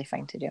 That's totally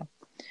fine to do.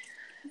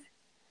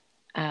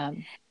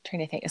 Trying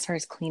to think as far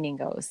as cleaning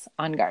goes,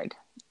 On Guard.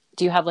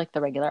 Do you have like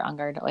the regular On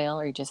Guard oil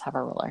or you just have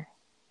a roller?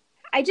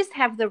 I just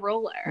have the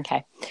roller.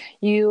 Okay.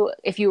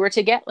 If you were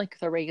to get like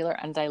the regular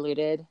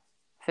undiluted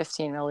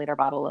 15 milliliter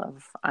bottle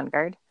of On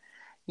Guard,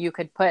 you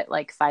could put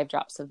like 5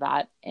 drops of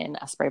that in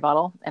a spray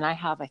bottle. And I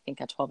have, I think,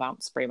 a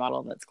 12-ounce spray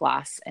bottle that's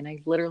glass. And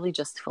I literally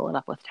just fill it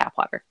up with tap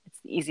water. It's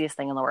the easiest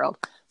thing in the world.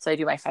 So I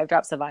do my 5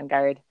 drops of On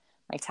Guard,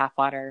 my tap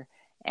water,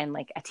 and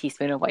like a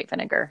teaspoon of white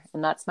vinegar.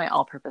 And that's my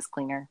all-purpose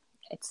cleaner.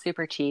 It's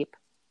super cheap.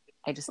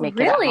 I just make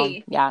it at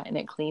home. Yeah, and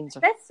it cleans.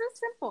 That's so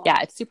simple.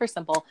 Yeah, it's super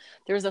simple.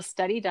 There was a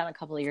study done a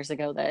couple of years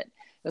ago that it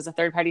was a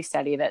third-party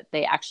study that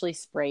they actually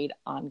sprayed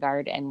On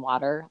Guard and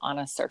water on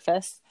a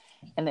surface,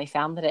 and they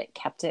found that it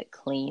kept it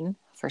clean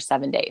for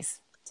 7 days.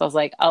 So I was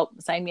like, oh,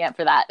 sign me up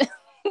for that.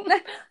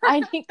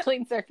 I need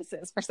clean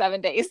surfaces for 7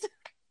 days.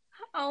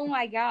 Oh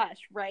my gosh,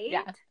 right?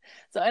 Yeah.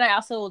 So, and I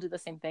also will do the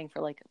same thing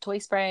for like toy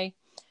spray.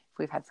 If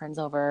we've had friends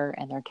over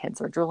and their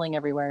kids are drooling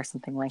everywhere,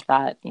 something like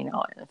that,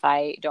 if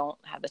I don't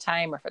have the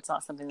time or if it's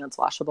not something that's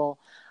washable,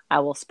 I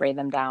will spray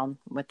them down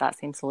with that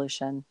same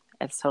solution.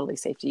 It's totally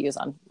safe to use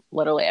on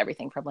literally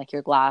everything from like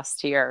your glass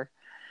to your,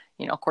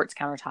 quartz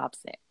countertops.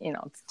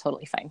 It's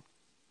totally fine.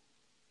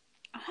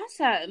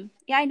 Awesome.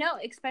 Yeah, I know.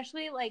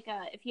 Especially like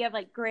if you have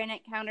like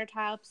granite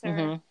countertops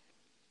or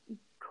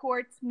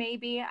quartz,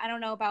 maybe. I don't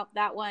know about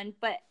that one,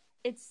 but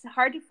it's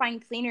hard to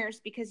find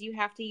cleaners because you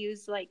have to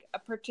use like a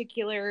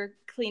particular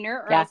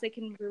cleaner or else it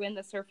can ruin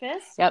the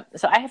surface. Yep.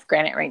 So I have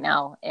granite right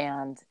now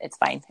and it's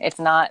fine. It's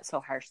not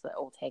so harsh that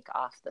it will take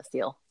off the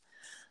seal.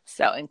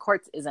 So, and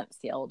quartz isn't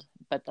sealed,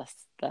 but the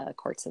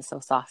quartz is so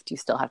soft, you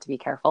still have to be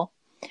careful.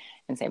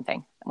 And same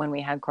thing. When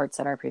we had quartz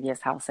at our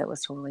previous house, it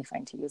was totally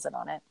fine to use it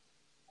on it.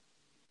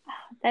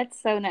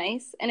 That's so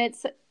nice. And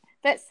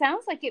that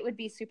sounds like it would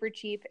be super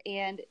cheap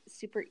and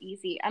super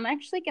easy. I'm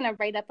actually going to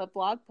write up a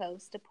blog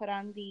post to put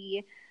on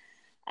the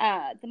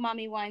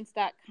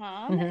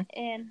mommywines.com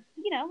and,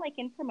 like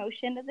in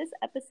promotion of this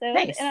episode.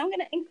 Nice. And I'm going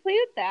to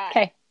include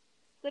that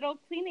little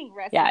cleaning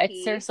recipe. Yeah,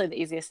 it's seriously the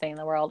easiest thing in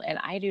the world. And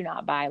I do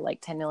not buy like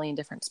 10 million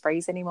different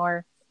sprays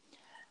anymore.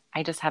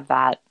 I just have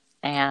that.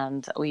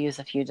 And we use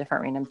a few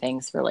different random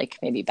things for like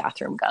maybe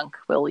bathroom gunk.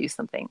 We'll use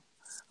something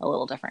a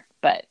little different,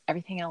 but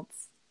everything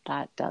else,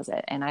 that does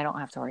it. And I don't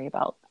have to worry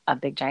about a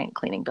big giant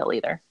cleaning bill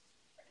either.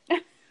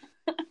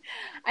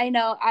 I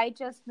know. I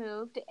just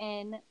moved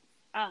in.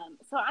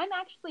 So I'm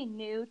actually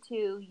new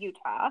to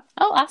Utah.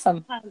 Oh,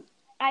 awesome.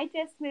 I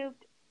just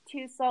moved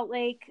to Salt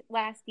Lake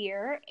last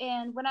year.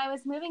 And when I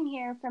was moving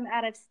here from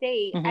out of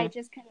state, I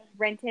just kind of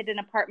rented an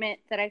apartment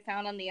that I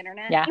found on the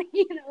internet. Yeah.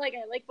 Like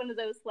I like one of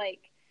those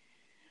like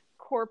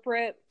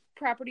corporate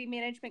property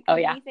management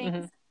company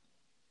things.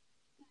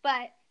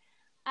 But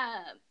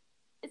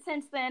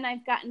since then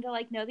I've gotten to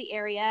like know the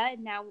area,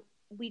 and now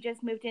we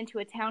just moved into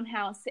a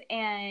townhouse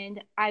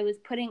and I was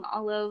putting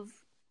all of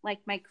like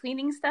my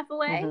cleaning stuff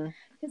away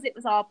because it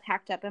was all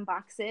packed up in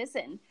boxes,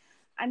 and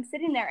I'm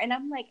sitting there and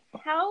I'm like,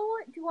 how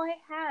do I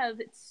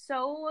have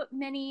so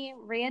many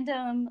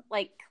random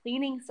like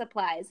cleaning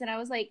supplies? And I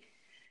was like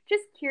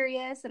just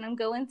curious, and I'm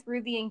going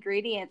through the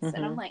ingredients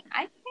and I'm like,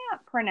 I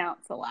can't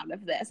pronounce a lot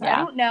of this. I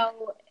don't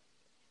know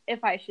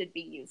if I should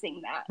be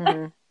using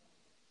that.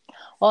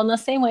 Well, in the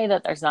same way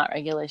that there's not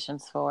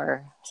regulations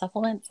for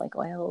supplements like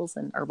oils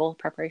and herbal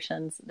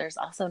preparations, there's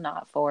also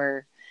not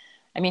for,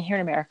 here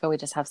in America, we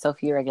just have so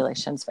few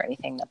regulations for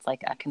anything that's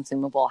like a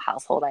consumable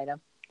household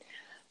item.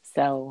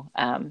 So,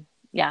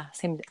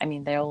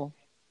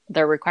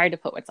 they're required to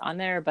put what's on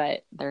there,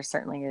 but there's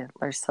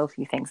so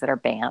few things that are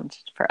banned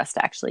for us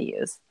to actually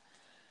use.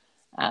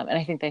 And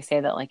I think they say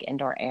that like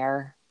indoor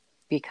air,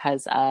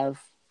 because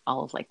of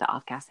all of like the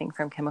off-gassing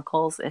from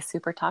chemicals, is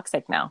super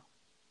toxic now.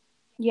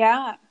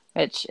 Yeah.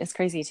 Which is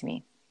crazy to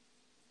me.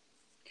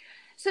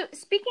 So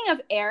speaking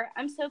of air,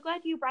 I'm so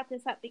glad you brought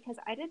this up because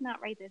I did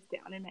not write this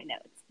down in my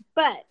notes.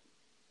 But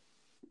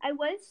I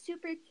was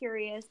super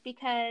curious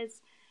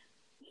because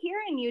here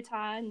in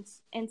Utah and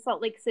in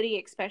Salt Lake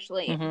City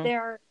especially,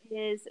 there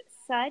is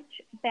such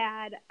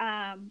bad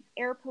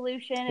air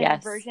pollution and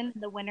aversion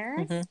in the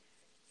winters.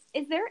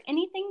 Is there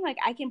anything like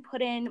I can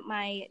put in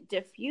my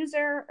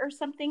diffuser or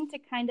something to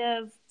kind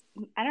of,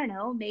 I don't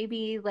know,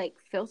 maybe like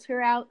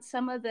filter out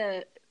some of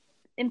the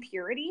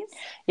impurities?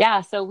 Yeah,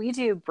 so we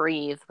do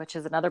Breathe, which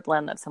is another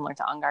blend that's similar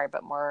to On Guard,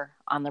 but more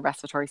on the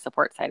respiratory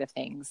support side of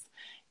things.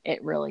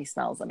 It really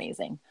smells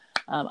amazing.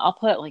 I'll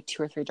put like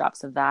 2 or 3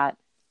 drops of that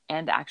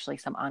and actually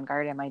some On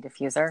Guard in my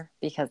diffuser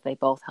because they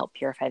both help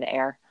purify the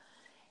air.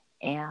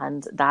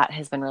 And that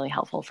has been really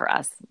helpful for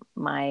us.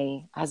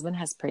 My husband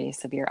has pretty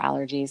severe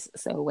allergies.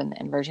 So when the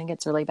inversion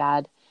gets really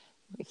bad,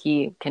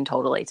 he can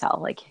totally tell.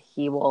 Like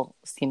he will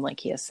seem like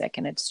he is sick,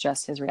 and it's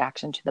just his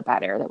reaction to the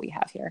bad air that we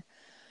have here.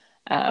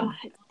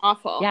 It's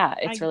awful. Yeah,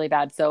 it's really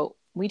bad. So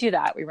we do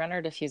that. We run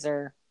our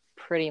diffuser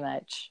pretty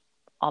much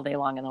all day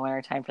long in the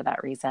winter time for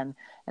that reason.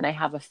 And I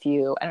have a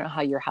few, I don't know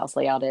how your house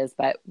layout is,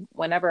 but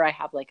whenever I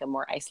have like a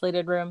more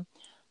isolated room,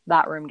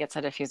 that room gets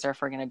a diffuser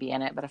if we're going to be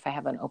in it. But if I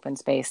have an open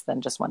space,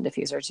 then just one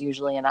diffuser is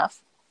usually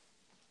enough.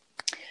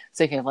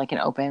 So if you have like an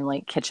open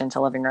like kitchen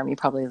to living room, you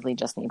probably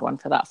just need one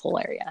for that full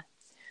area.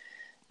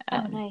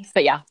 Nice.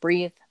 But yeah,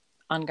 Breathe,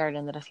 On Guard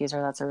in the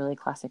diffuser. That's a really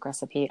classic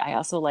recipe. I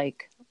also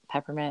like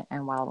peppermint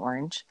and wild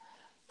orange.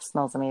 It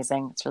smells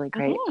amazing. It's really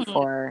great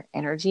for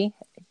energy.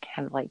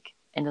 Kind of like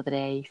end of the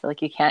day, you feel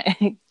like you can't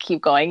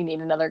keep going. You need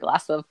another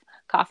glass of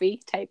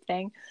coffee type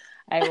thing.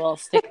 I will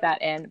stick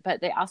that in.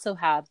 But they also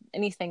have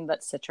anything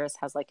that's citrus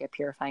has like a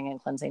purifying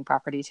and cleansing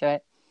property to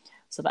it.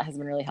 So that has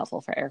been really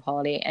helpful for air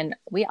quality. And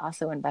we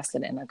also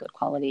invested in a good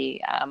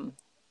quality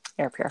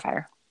air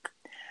purifier.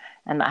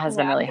 And that has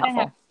been really helpful.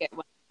 Have to get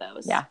one of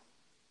those. Yeah.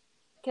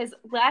 Because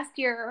last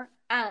year,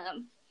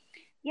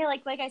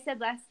 like I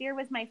said, last year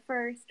was my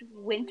first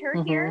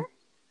winter here.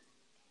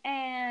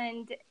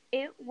 And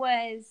it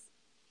was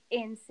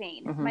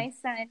insane. My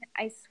son,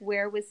 I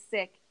swear, was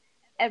sick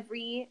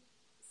every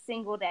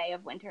single day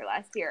of winter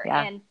last year.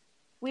 And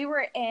we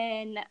were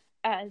in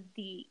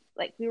the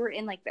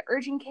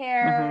urgent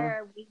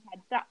care. We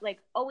had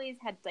always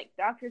had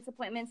doctor's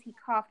appointments. He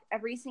coughed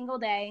every single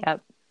day.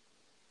 Yep.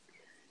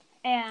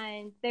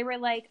 And they were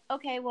like,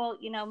 okay, well,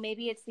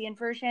 maybe it's the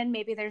inversion,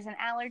 maybe there's an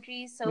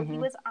allergy. So he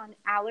was on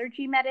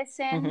allergy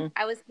medicine.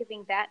 I was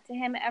giving that to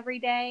him every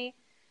day.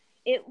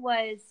 It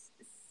was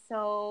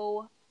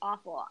so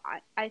awful.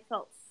 I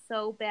felt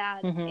so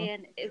bad.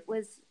 And it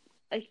was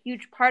a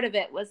huge part of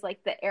it was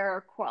like the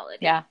air quality.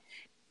 Yeah.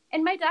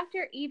 And my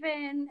doctor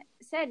even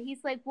said,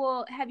 he's like,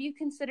 well, have you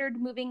considered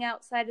moving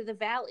outside of the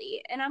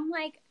valley? And I'm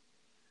like,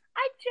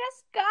 I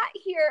just got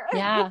here.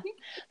 Yeah.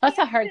 That's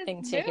a hard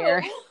thing to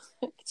hear.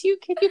 Have you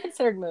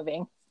considered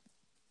moving?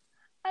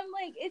 I'm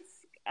like,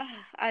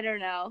 I don't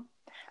know.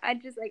 I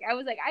was like,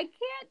 I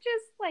can't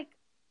just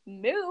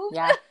move.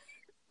 Yeah.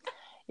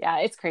 Yeah.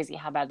 It's crazy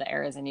how bad the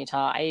air is in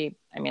Utah. I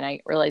mean,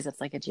 I realize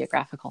it's like a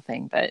geographical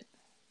thing, but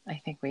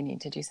I think we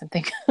need to do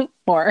something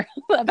more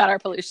about our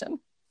pollution.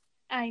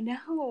 I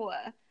know.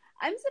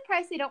 I'm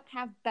surprised they don't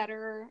have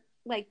better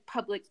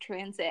public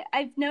transit.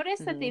 I've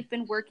noticed that they've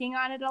been working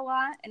on it a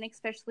lot, and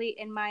especially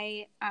in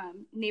my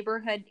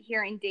neighborhood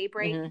here in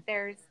Daybreak,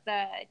 there's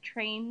the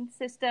train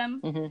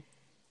system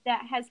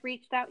that has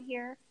reached out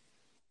here.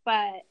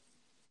 But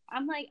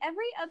I'm like,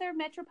 every other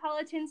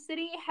metropolitan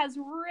city has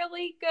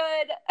really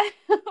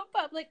good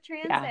public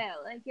transit. Yeah.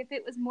 Like if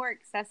it was more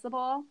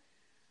accessible,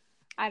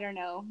 I don't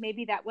know,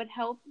 maybe that would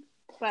help.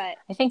 But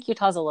I think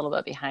Utah's a little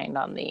bit behind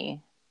on the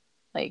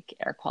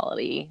air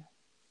quality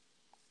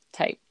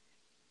type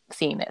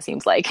scene, it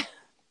seems like.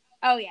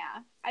 Oh yeah,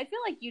 I feel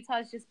like Utah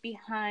is just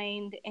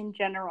behind in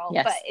general.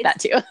 Yes, but that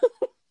too.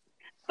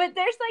 But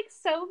there's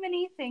so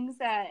many things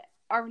that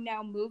are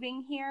now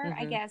moving here.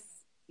 I guess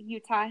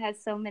Utah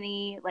has so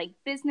many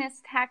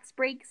business tax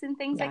breaks and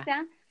things like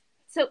that,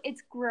 so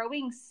it's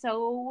growing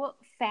so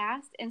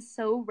fast and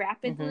so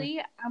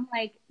rapidly. I'm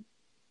like,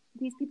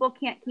 these people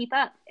can't keep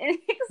up,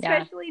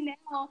 especially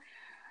now.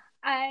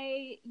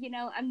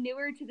 I'm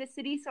newer to the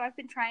city, so I've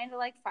been trying to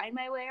find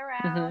my way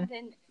around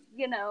and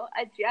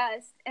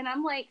adjust. And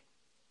I'm like,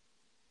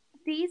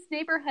 these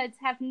neighborhoods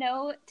have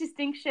no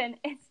distinction.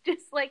 It's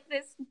just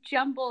this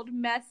jumbled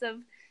mess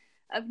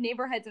of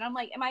neighborhoods. And I'm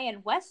like, am I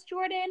in West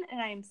Jordan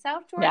and I'm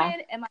South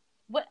Jordan? Yeah.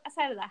 What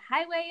side of the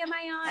highway am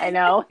I on? I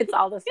know, it's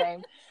all the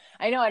same.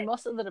 I know, and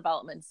most of the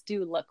developments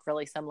do look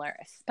really similar,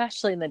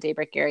 especially in the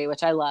Daybreak area,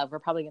 which I love. We're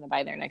probably going to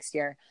buy there next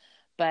year.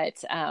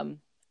 But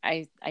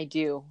I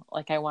do,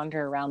 I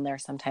wander around there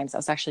sometimes. I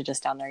was actually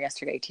just down there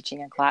yesterday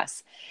teaching a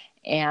class,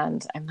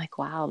 and I'm like,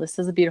 wow, this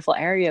is a beautiful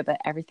area, but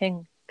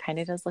everything kind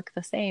of does look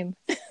the same.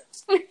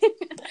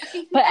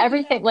 But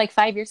everything,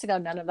 5 years ago,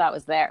 none of that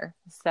was there.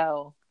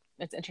 So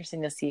it's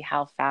interesting to see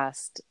how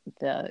fast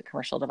the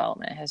commercial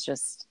development has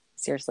just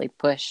seriously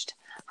pushed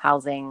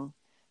housing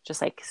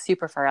just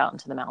super far out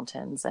into the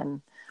mountains.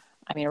 And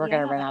I mean, we're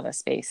going to run out of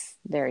space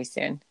very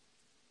soon.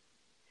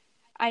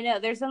 I know.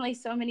 There's only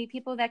so many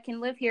people that can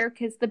live here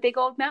because the big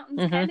old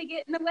mountains kind of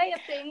get in the way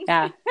of things.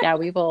 Yeah.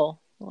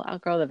 We'll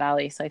outgrow the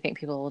valley. So I think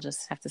people will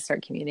just have to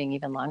start commuting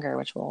even longer,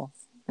 which will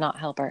not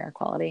help our air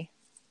quality.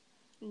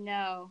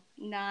 No,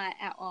 not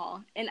at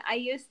all. And I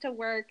used to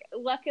work,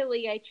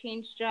 luckily I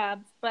changed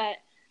jobs, but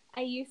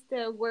I used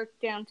to work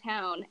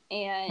downtown,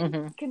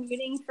 and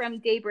commuting from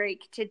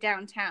Daybreak to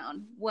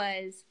downtown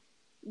was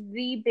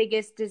the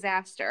biggest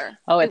disaster.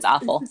 Oh, it's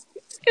awful.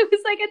 It was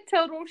like a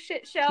total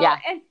shit show. Yeah.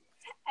 And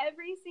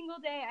every single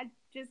day I'd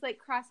just like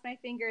cross my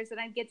fingers and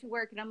I'd get to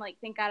work and I'm like,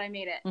 thank God I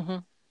made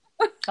it.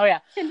 Oh yeah.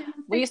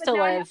 We used to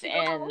live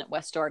in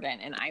West Jordan,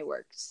 and I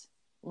worked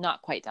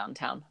not quite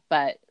downtown,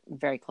 but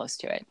very close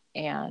to it.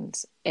 And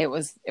it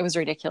was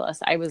ridiculous.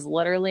 I was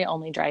literally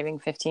only driving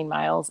 15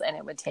 miles, and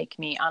it would take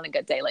me on a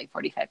good day, like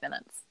 45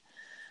 minutes.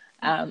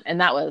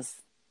 And that was,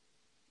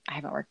 I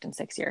haven't worked in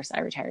 6 years.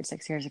 I retired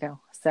 6 years ago.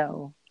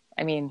 So,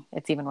 I mean,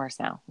 it's even worse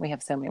now. We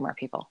have so many more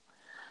people.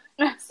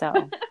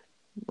 So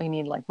we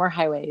need like more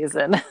highways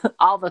and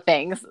all the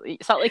things.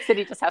 Salt Lake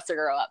City just has to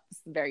grow up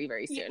very,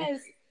 very soon.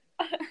 Yes.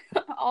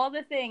 All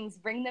the things,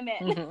 bring them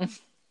in.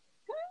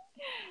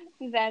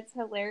 That's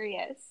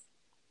hilarious.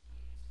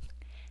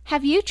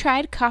 Have you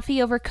tried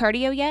coffee over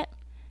cardio yet?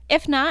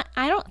 If not,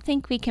 I don't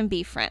think we can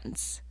be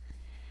friends.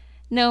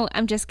 No,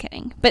 I'm just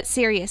kidding. But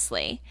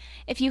seriously,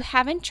 if you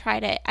haven't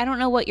tried it, I don't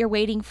know what you're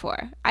waiting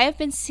for. I have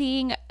been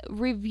seeing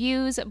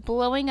reviews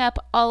blowing up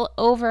all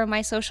over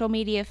my social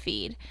media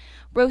feed.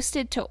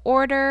 Roasted to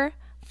order,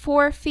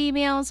 for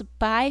females,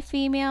 by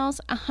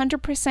females,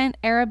 100%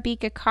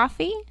 Arabica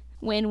coffee.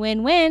 Win,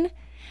 win, win.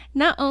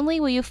 Not only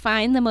will you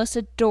find the most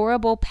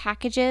adorable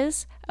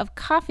packages of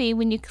coffee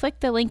when you click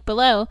the link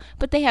below,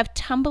 but they have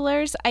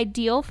tumblers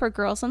ideal for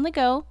girls on the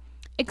go,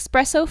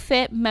 Espresso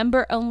Fit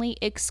member-only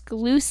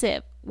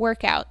exclusive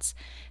workouts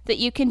that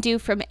you can do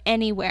from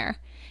anywhere,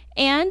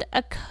 and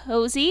a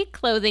cozy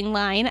clothing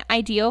line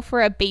ideal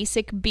for a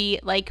basic bee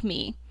like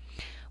me.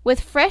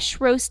 With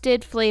fresh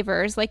roasted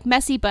flavors like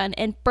messy bun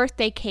and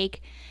birthday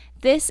cake,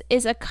 this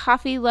is a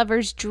coffee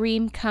lover's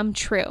dream come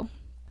true.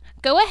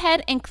 Go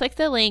ahead and click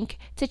the link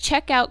to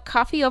check out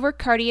Coffee Over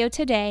Cardio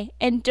today,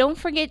 and don't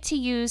forget to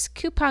use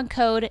coupon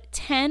code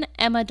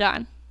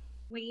 10EMMADAWN.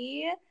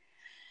 We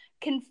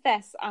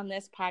confess on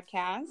this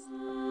podcast.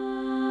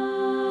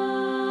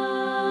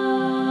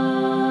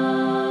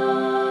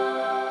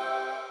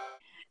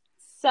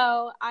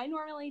 So I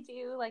normally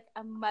do like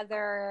a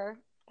motherhood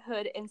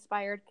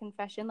inspired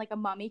confession, like a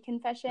mommy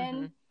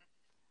confession,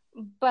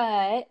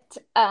 but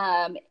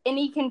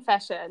any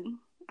confession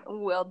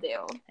will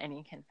do.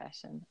 Any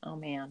confession. Oh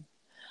man.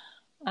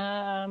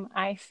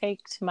 I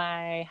faked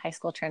my high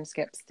school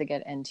transcripts to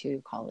get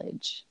into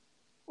college.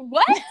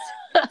 What?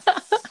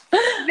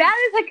 That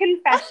is a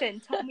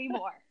confession. Tell me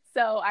more.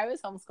 So I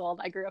was homeschooled.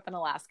 I grew up in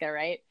Alaska,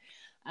 right?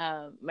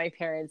 My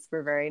parents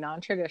were very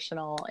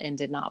non-traditional and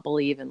did not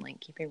believe in like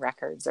keeping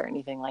records or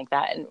anything like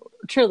that. And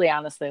truly,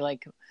 honestly,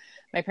 like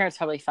my parents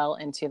probably fell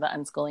into the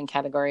unschooling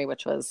category,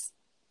 which was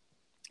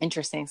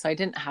interesting. So I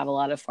didn't have a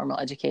lot of formal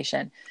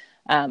education.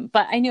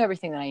 But I knew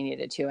everything that I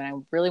needed to, and I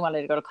really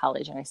wanted to go to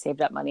college, and I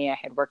saved up money. I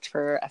had worked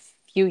for a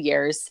few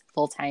years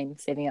full-time,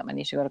 saving up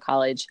money to go to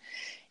college.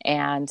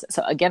 And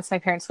so against my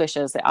parents'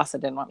 wishes, they also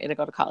didn't want me to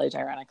go to college,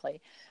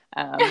 ironically.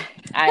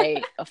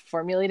 I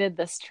formulated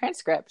this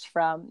transcript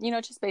from,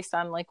 just based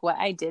on like what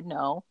I did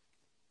know,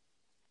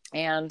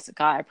 and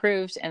got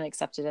approved and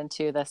accepted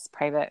into this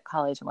private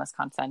college in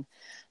Wisconsin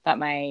that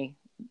my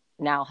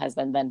now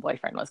husband, then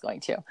boyfriend, was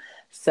going to.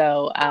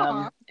 So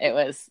it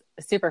was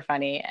super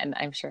funny, and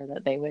I'm sure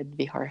that they would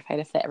be horrified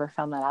if they ever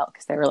found that out,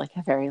 because they were like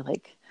a very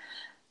like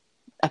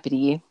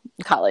uppity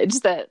college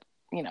that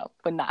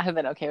would not have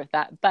been okay with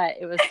that. But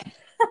it was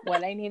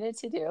what I needed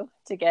to do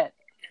to get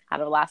out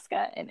of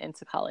Alaska and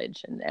into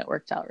college, and it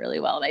worked out really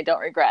well, and I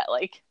don't regret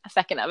like a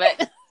second of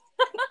it.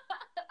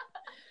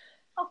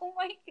 Oh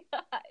my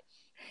gosh,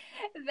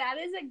 that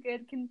is a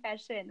good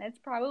confession. That's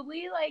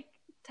probably like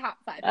top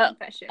 5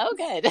 confessions. Oh,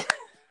 good.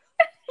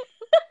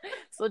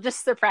 So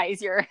just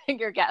surprise your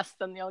guests,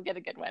 and you'll get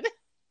a good one.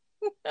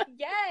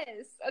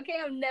 Yes. Okay,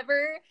 I'm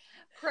never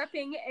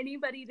prepping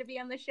anybody to be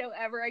on the show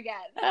ever again.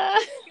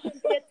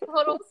 It's going to be a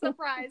total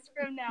surprise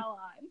from now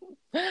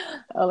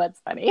on. Oh, that's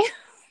funny.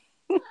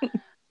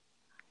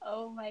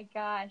 Oh my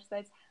gosh,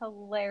 that's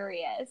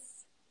hilarious.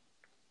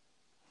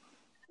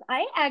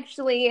 I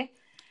actually...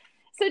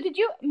 So did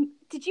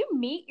you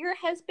meet your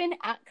husband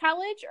at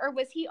college, or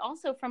was he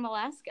also from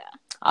Alaska?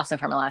 Also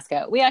from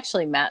Alaska. We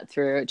actually met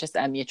through just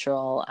a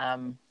mutual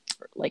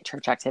like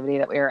church activity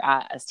that we were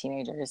at as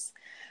teenagers.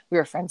 We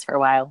were friends for a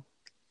while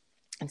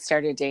and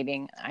started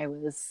dating. I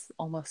was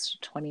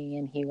almost 20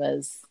 and he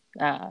was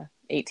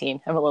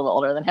 18. I'm a little bit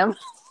older than him.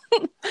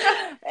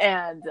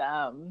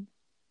 And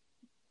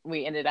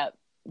we ended up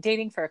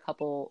dating for I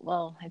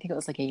think it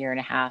was like a year and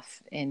a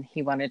half, and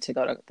he wanted to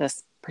go to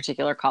this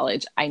particular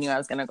college. I knew I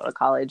was going to go to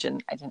college,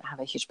 and I didn't have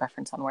a huge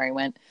preference on where I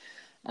went.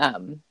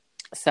 And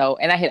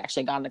I had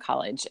actually gone to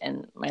college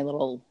in my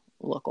little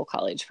local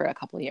college for a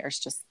couple of years,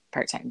 just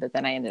part-time, but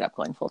then I ended up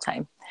going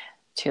full-time.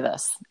 to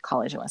this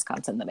college in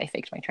Wisconsin that I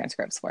faked my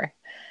transcripts for.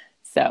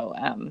 So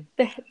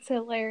that's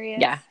hilarious.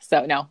 Yeah.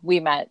 So no, we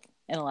met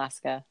in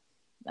Alaska,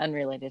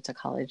 unrelated to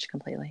college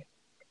completely.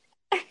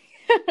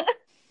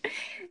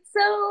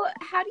 So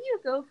how do you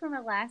go from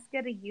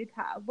Alaska to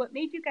Utah? What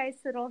made you guys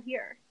settle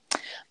here?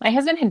 My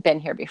husband had been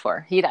here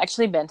before. He'd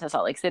actually been to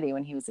Salt Lake City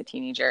when he was a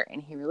teenager,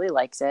 and he really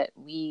liked it.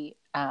 We,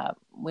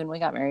 when we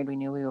got married, we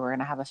knew we were going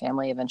to have a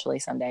family eventually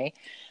someday.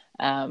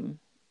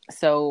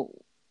 So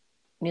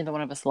neither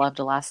one of us loved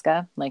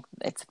Alaska. Like,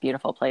 it's a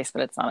beautiful place,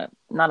 but it's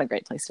not a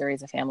great place to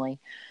raise a family.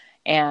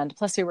 And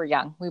plus we were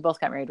young. We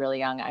both got married really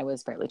young. I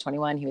was barely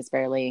 21. He was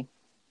barely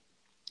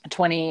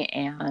 20,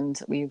 and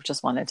we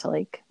just wanted to,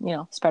 like,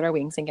 spread our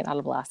wings and get out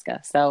of Alaska.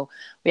 So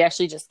we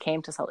actually just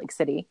came to Salt Lake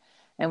City,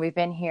 and we've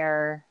been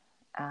here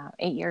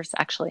 8 years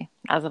actually,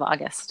 as of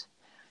August.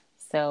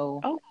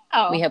 So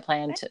we had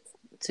planned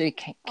to he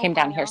came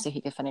down here so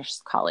he could finish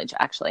college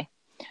actually.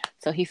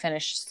 So he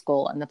finished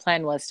school, and the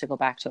plan was to go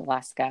back to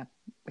Alaska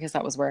because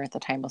that was where at the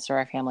time most of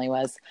our family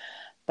was.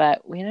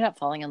 But we ended up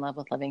falling in love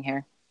with living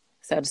here.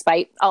 So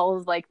despite all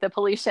of, like, the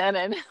pollution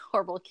and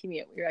horrible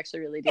commute, we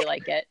actually really do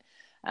like it.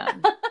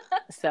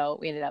 So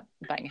we ended up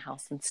buying a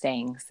house and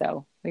staying.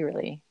 So we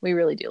really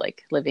do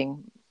like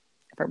living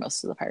for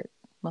most of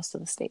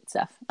the state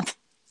stuff.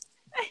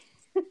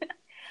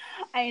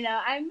 I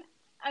know.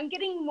 I'm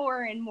getting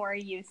more and more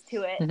used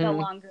to it the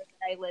longer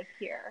that I live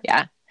here.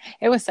 Yeah.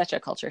 It was such a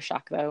culture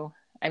shock though.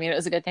 I mean, it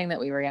was a good thing that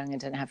we were young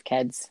and didn't have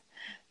kids,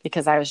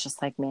 because I was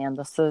just like, man,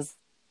 this is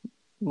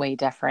way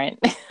different.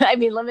 I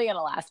mean, living in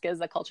Alaska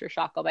is a culture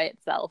shock all by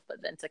itself,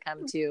 but then to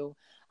come to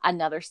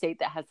another state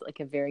that has, like,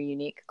 a very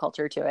unique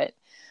culture to it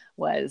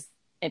was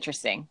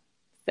interesting.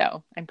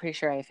 So I'm pretty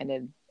sure I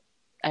offended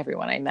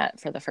everyone I met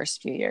for the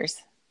first few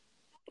years.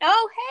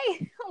 Oh,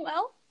 hey.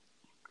 Well,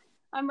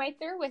 I'm right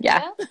there with you.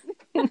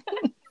 It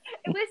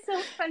was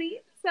so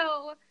funny.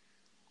 So,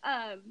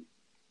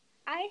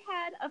 I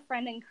had a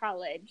friend in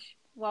college,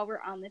 while we're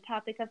on the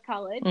topic of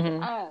college,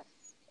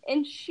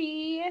 and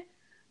she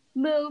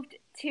moved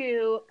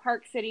to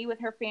Park City with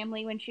her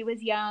family when she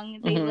was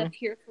young. They lived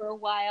here for a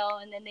while,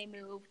 and then they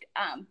moved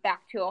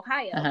back to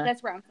Ohio.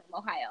 That's where I'm from,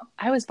 Ohio.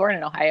 I was born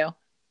in Ohio.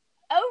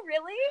 Oh,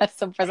 really? That's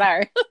so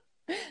bizarre.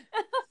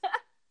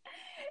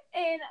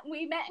 And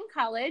we met in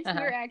college. We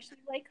were actually,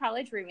 like,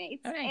 college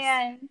roommates. Oh, nice.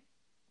 And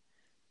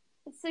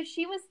so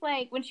she was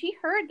like, when she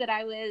heard that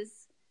I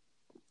was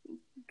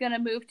going to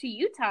move to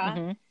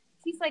Utah,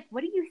 she's like,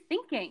 what are you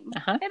thinking?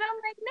 And I'm like,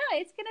 no,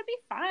 it's going to be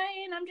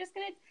fine. I'm just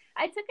going to,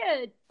 I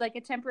took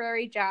a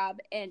temporary job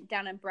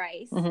down in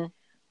Bryce.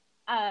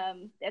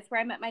 That's where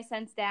I met my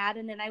son's dad.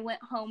 And then I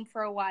went home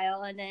for a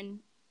while, and then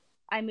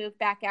I moved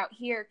back out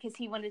here because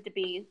he wanted to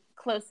be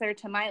closer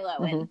to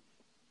Milo.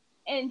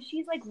 And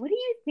she's like, what are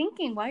you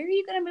thinking? Why are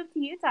you going to move to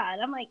Utah?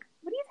 And I'm like,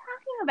 what are you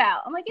talking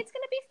about? I'm like, it's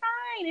going to be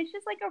fine. It's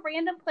just like a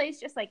random place,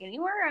 just like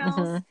anywhere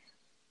else.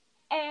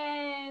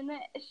 And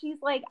she's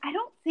like, I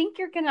don't think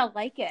you're going to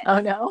like it. Oh,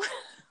 no.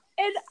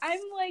 And I'm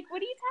like,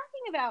 what are you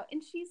talking about?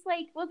 And she's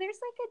like, well, there's,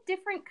 like, a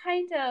different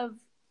kind of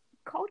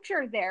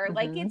culture there.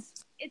 Like,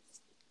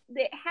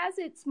 it has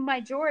its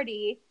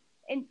majority,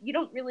 and you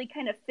don't really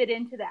kind of fit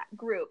into that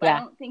group. I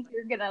don't think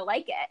you're going to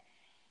like it.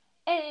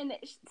 And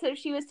so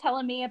she was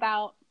telling me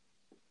about,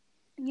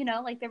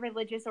 like, the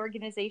religious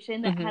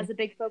organization that has a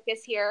big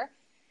focus here.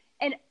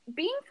 And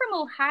being from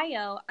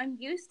Ohio, I'm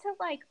used to,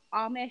 like,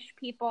 Amish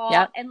people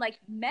and, like,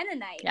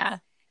 Mennonites. Yeah.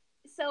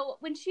 So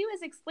when she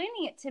was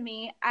explaining it to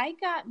me, I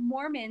got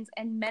Mormons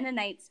and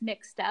Mennonites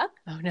mixed up.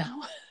 Oh,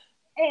 no.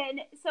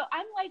 And so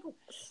I'm like,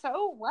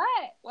 so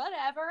what?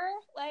 Whatever.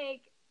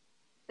 Like,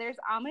 there's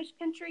Amish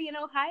country in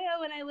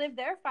Ohio, and I live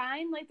there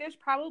fine. Like, there's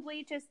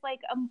probably just,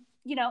 like,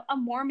 a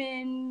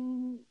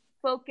Mormon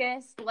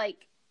focused,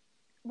 like,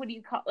 what do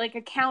you call, like,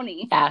 a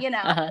county, like,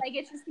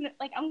 it's just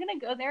like, I'm gonna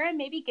go there and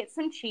maybe get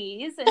some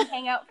cheese and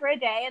hang out for a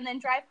day and then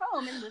drive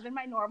home and live in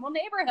my normal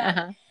neighborhood.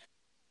 And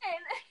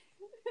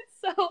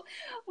so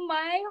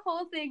my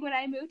whole thing when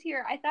I moved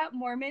here, I thought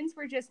Mormons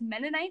were just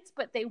Mennonites,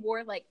 but they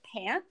wore, like,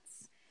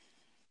 pants.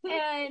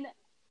 And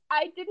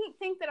I didn't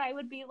think that I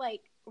would be,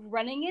 like,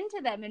 running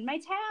into them in my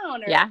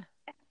town or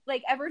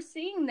like ever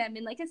seeing them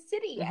in, like, a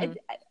city.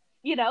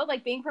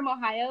 Like, being from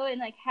Ohio and,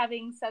 like,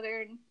 having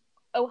Southern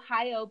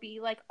Ohio be,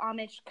 like,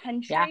 Amish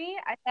country.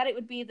 I thought it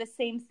would be the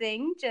same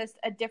thing, just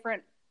a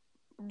different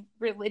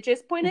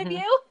religious point of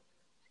view.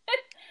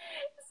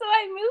 So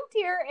I moved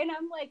here, and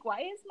I'm like, why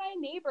is my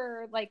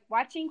neighbor, like,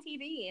 watching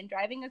TV and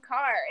driving a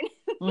car?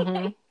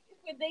 Would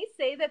they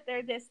say that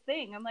they're this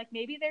thing? I'm like,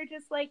 maybe they're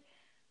just, like,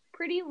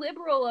 pretty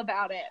liberal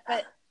about it.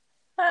 But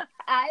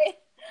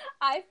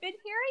I've been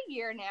here a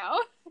year now,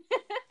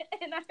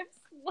 and I'm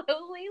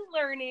slowly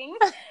learning.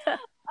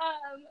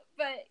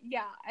 But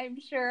yeah, I'm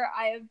sure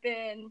I have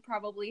been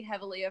probably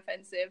heavily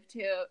offensive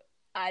to,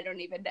 I don't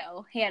even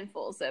know,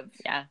 handfuls of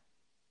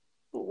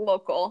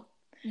local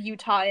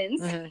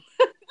Utahns.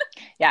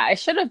 Yeah, I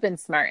should have been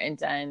smart and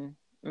done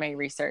my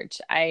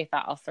research. I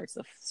thought all sorts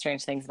of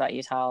strange things about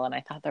Utah, and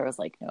I thought there was,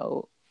 like,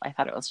 no I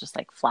thought it was just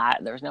like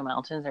flat. There was no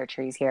mountains or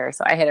trees here.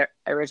 So I had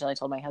originally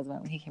told my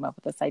husband when he came up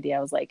with this idea,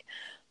 I was like,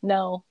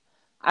 no,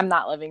 I'm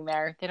not living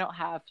there. They don't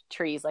have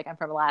trees. Like I'm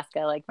from Alaska,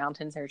 like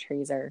mountains or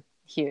trees are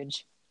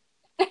huge.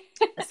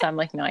 So I'm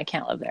like, no, I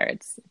can't live there.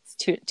 It's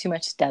too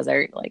much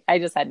desert. Like I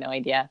just had no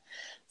idea.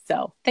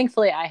 So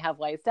thankfully I have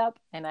wised up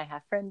and I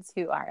have friends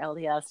who are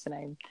LDS and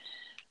I'm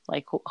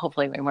like,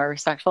 hopefully way more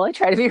respectful. I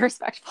try to be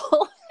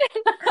respectful,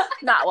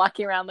 not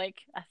walking around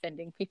like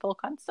offending people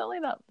constantly.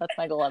 That's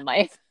my goal in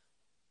life.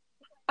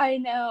 I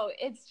know.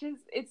 It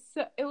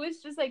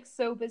was just like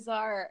so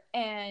bizarre.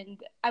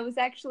 And I was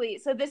actually,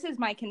 so this is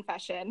my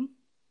confession.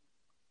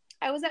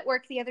 I was at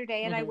work the other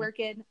day and I work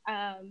in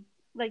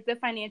like the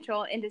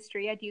financial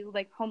industry. I do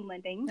like home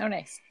lending. Oh,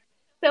 nice.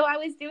 So I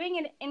was doing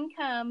an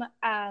income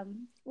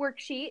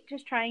worksheet,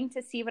 just trying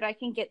to see what I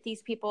can get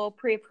these people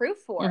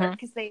pre-approved for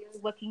because they're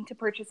looking to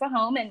purchase a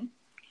home. And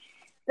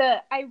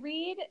I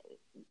read,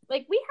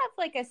 like we have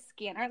like a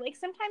scanner, like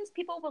sometimes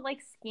people will like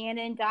scan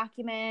in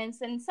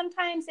documents, and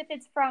sometimes if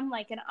it's from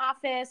like an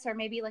office or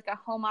maybe like a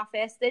home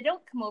office, they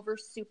don't come over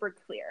super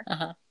clear.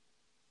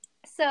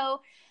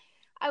 So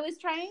I was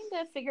trying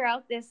to figure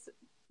out this,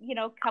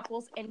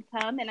 couple's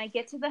income, and I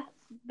get to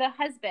the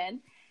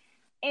husband,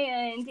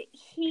 and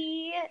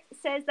he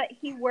says that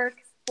he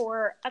works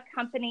for a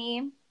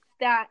company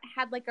that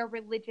had like a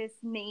religious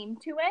name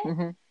to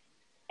it.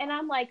 And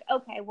I'm like,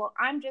 okay, well,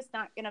 I'm just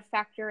not going to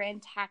factor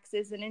in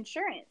taxes and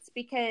insurance,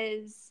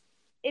 because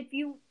if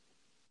you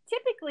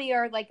typically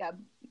are like a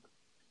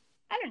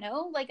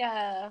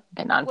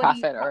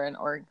nonprofit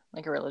or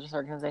like a religious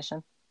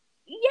organization.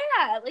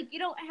 Yeah. Like you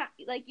don't have,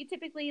 like you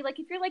typically, like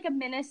if you're like a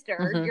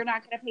minister, you're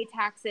not going to pay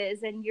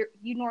taxes and you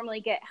normally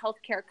get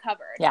healthcare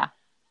covered. Yeah.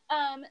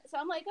 So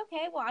I'm like,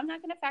 okay, well, I'm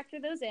not going to factor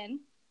those in.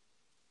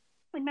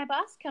 When my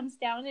boss comes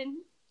down and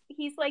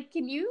he's like,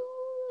 can you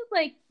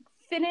like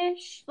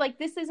finish, like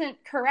this isn't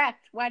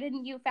correct, why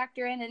didn't you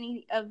factor in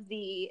any of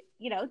the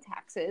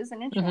taxes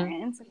and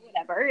insurance and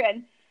whatever?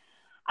 And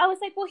I was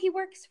like, well, he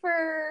works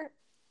for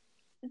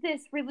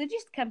this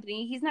religious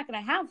company, he's not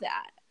going to have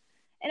that.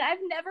 And I've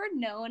never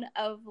known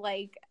of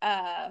like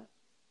a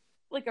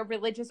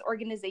religious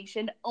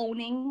organization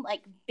owning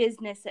like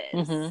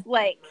businesses,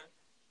 like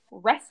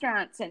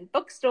restaurants and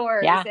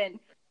bookstores and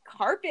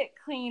carpet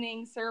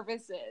cleaning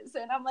services.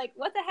 And I'm like,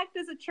 what the heck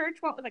does a church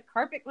want with a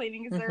carpet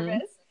cleaning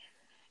service?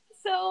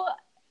 So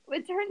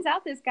it turns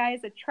out this guy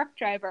is a truck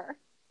driver.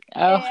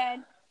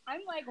 And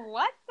I'm like,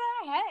 what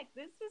the heck?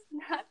 This does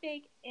not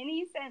make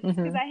any sense,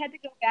 because I had to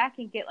go back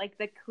and get like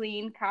the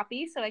clean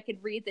copy so I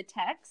could read the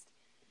text.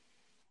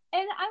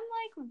 And I'm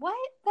like, what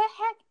the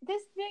heck?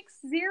 This makes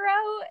zero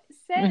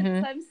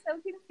sense. I'm so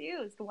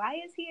confused.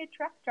 Why is he a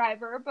truck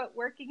driver but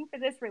working for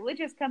this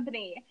religious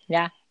company?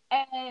 Yeah.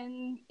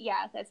 And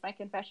yeah, that's my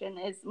confession,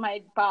 is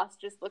my boss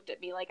just looked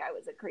at me like I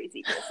was a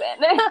crazy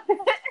person.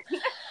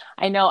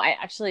 I know. I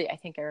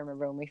think I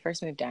remember when we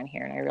first moved down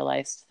here and I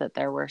realized that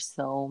there were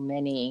so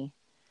many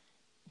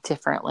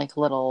different like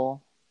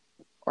little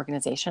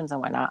organizations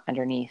and whatnot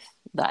underneath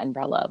the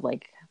umbrella of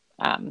like,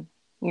 the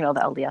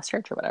LDS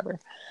church or whatever.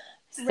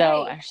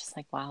 So I was just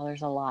like, wow,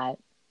 there's a lot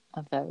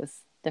of those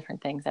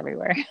different things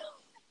everywhere.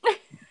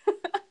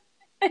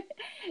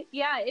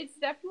 Yeah, it's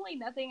definitely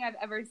nothing I've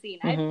ever seen.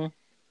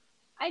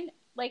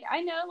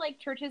 I know like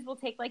churches will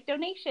take like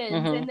donations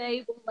and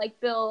they will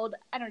like build,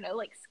 I don't know,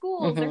 like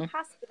schools or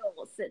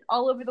hospitals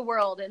all over the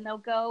world, and they'll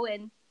go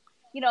and,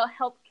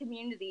 help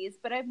communities.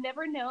 But I've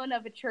never known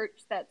of a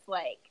church that's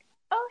like,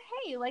 oh,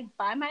 hey, like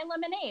buy my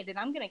lemonade and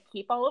I'm going to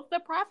keep all of the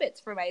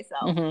profits for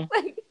myself.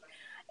 Like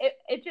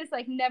it just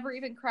like never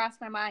even crossed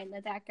my mind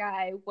that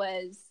guy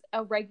was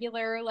a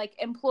regular like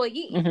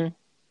employee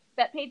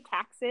that paid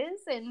taxes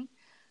and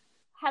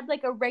had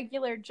like a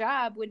regular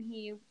job when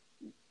he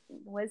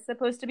was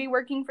supposed to be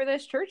working for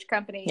this church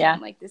company. Yeah. I'm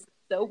like, this is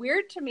so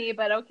weird to me,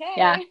 but okay.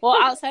 Yeah. Well,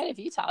 outside of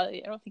Utah,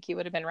 I don't think he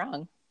would have been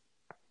wrong.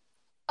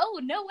 Oh,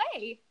 no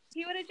way.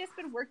 He would have just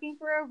been working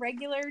for a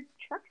regular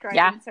truck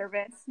driving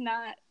service,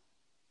 not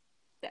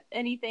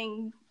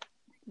anything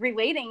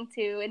relating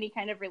to any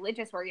kind of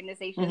religious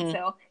organization.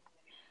 So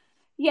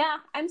yeah,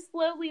 I'm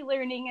slowly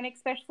learning, and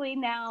especially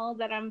now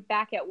that I'm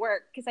back at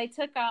work, because I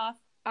took off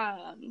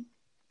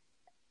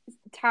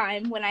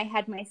time when I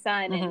had my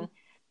son, and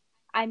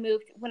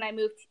when I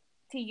moved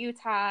to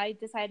Utah, I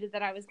decided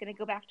that I was going to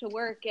go back to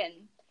work. And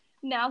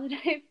now that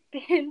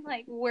I've been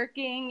like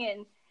working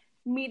and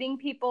meeting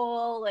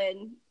people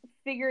and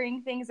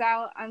figuring things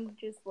out, I'm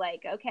just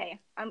like, okay,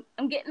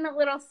 I'm getting a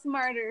little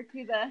smarter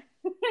to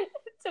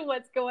to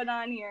what's going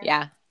on here.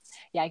 Yeah.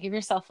 Give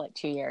yourself like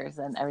 2 years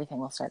and everything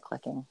will start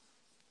clicking.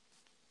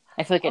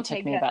 I feel like it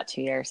took me about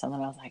 2 years, and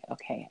then I was like,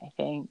 okay, I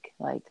think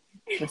like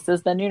this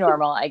is the new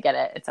normal. I get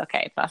it. It's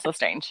okay. It's not so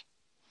strange.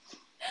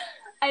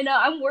 I know.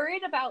 I'm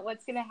worried about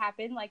what's going to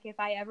happen. Like if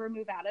I ever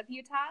move out of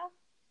Utah,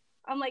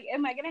 I'm like,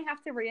 am I going to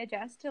have to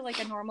readjust to like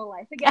a normal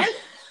life again?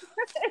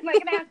 Am I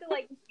going to have to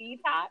like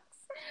detox?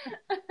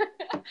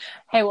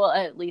 Hey, well,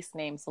 at least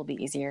names will be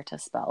easier to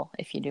spell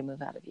if you do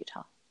move out of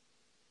Utah.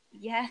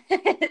 Yes.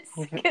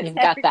 You've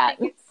got that.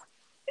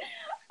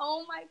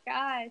 Oh my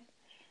gosh.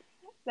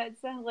 That's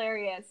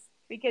hilarious.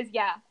 Because,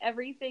 yeah,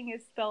 everything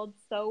is spelled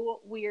so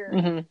weird.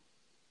 Mm-hmm.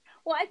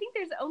 Well, I think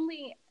there's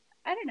only,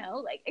 I don't know,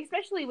 like,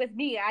 especially with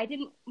me,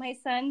 my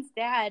son's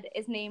dad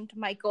is named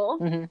Michael.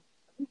 Mm-hmm.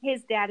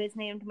 His dad is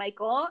named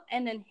Michael.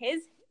 And then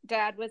his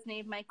dad was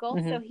named Michael.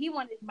 Mm-hmm. So he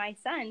wanted my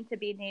son to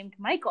be named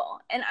Michael.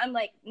 And I'm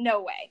like,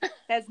 no way.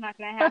 That's not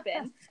going to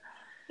happen.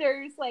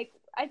 There's like,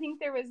 I think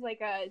there was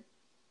like a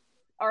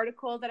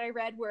article that I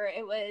read where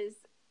it was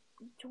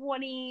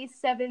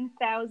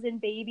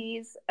 27,000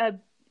 babies, I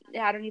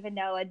don't even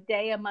know, a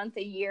day, a month,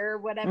 a year,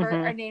 whatever,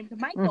 mm-hmm. are named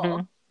Michael.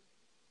 Mm-hmm.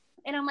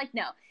 And I'm like,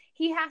 no,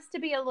 he has to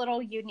be a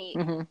little unique.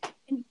 Mm-hmm.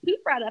 And he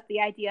brought up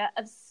the idea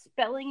of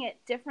spelling it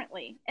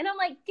differently. And I'm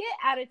like, get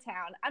out of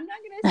town. I'm not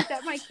going to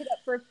set my kid up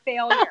for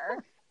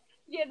failure,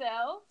 you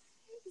know?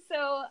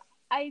 So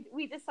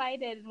we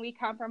decided and we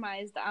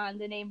compromised on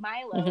the name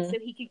Milo mm-hmm. so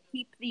he could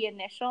keep the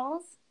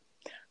initials.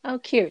 Oh,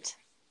 cute.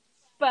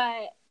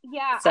 But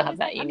yeah. Still have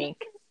that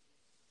unique.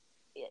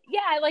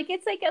 Yeah, like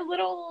it's like a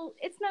little,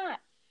 it's not,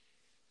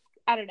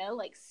 I don't know,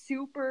 like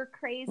super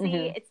crazy.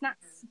 Mm-hmm. It's not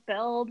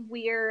spelled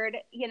weird,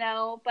 you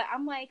know, but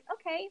I'm like,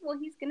 okay, well,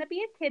 he's going to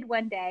be a kid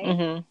one day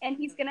mm-hmm. and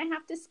he's going to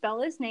have to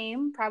spell his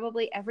name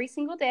probably every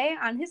single day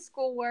on his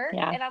schoolwork.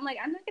 Yeah. And I'm like,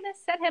 I'm not going to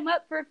set him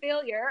up for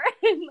failure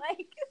and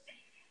like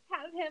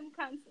have him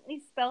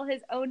constantly spell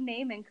his own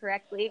name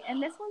incorrectly.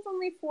 And this one's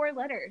only 4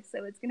 letters,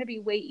 so it's going to be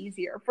way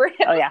easier for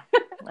him. Oh, yeah.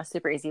 That's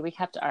super easy. We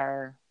kept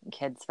our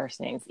kids'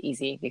 first names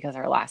easy because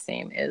our last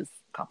name is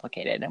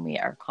complicated and we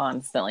are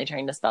constantly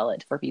trying to spell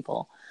it for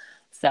people.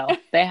 So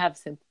they have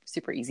some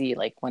super easy,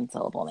 like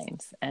 1-syllable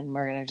names, and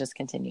we're going to just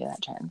continue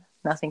that trend.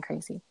 Nothing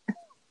crazy.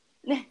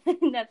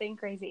 Nothing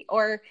crazy.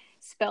 Or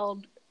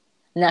spelled.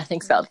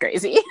 Nothing spelled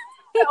crazy.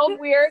 Spelled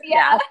weird.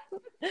 Yeah.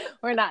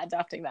 We're not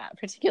adopting that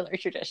particular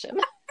tradition.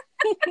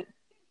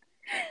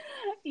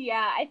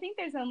 Yeah, I think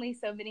there's only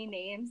so many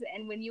names,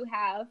 and when you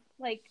have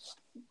like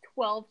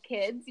 12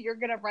 kids, you're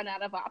gonna run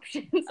out of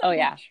options. Oh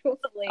yeah.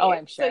 Oh,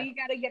 I'm sure. So you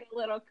got to get a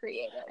little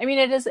creative. I mean,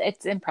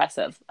 it's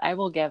impressive. I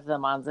will give the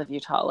moms of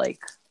Utah like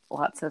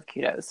lots of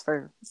kudos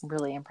for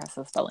really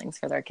impressive spellings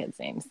for their kids'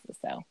 names.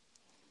 So,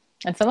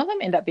 and some of them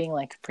end up being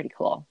like pretty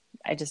cool.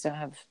 I just don't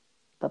have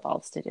the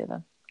balls to do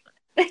them.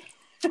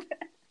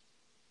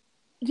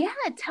 Yeah,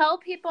 tell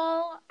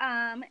people,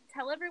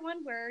 tell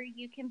everyone where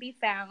you can be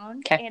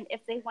found. Okay. And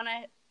if they want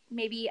to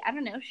maybe, I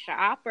don't know,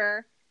 shop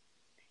or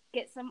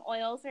get some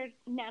oils or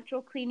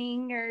natural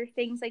cleaning or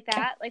things like that,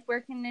 okay. Like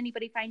where can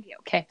anybody find you?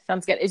 Okay,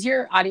 sounds good. Is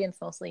your audience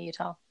mostly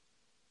Utah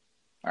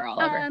or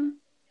all over?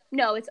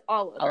 No, it's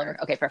all over. All over.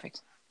 Okay,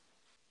 perfect.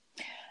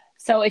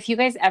 So if you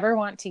guys ever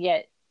want to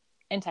get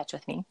in touch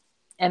with me,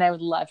 and I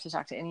would love to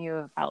talk to any of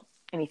you about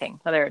anything,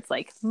 whether it's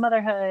like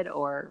motherhood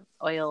or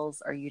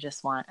oils, or you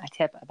just want a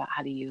tip about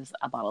how to use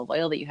a bottle of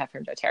oil that you have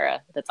from doTERRA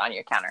that's on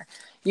your counter,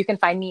 you can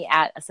find me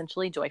at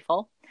Essentially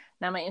Joyful.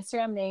 Now, my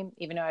Instagram name,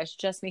 even though I was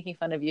just making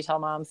fun of Utah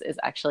moms, is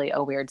actually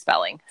a weird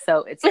spelling.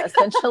 So it's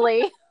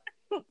essentially,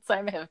 so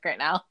I'm a hypocrite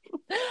now.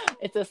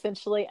 It's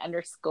essentially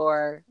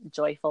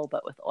 _joyful,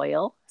 but with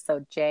oil.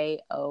 So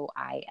JOILFUL.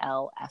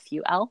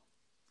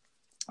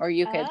 Or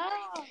you could,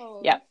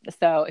 yeah.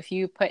 So if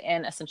you put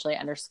in essentially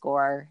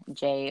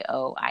 _JOIL,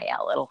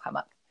 it'll come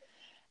up.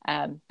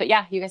 But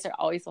yeah, you guys are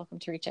always welcome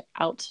to reach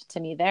out to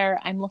me there.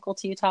 I'm local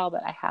to Utah,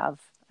 but I have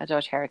a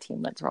doTERRA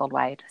team that's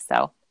worldwide.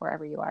 So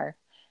wherever you are,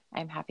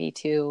 I'm happy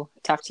to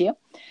talk to you.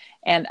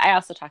 And I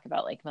also talk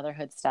about like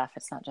motherhood stuff.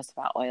 It's not just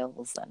about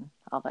oils and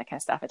all that kind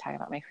of stuff. I talk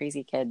about my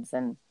crazy kids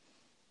and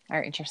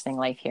our interesting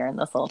life here in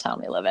this little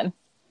town we live in.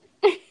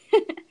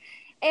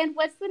 And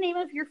what's the name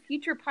of your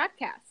future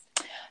podcast?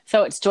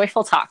 So it's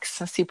Joyful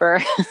Talks,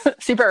 super,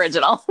 super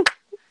original.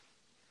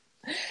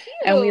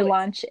 And we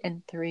launch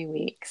in 3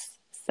 weeks.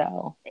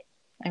 So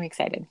I'm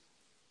excited.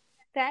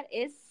 That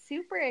is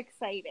super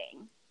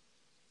exciting.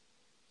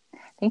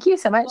 Thank you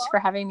so much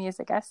for having me as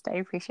a guest. I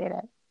appreciate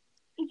it.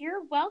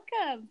 You're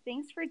welcome.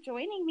 Thanks for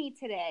joining me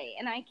today.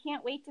 And I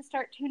can't wait to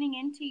start tuning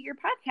into your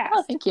podcast.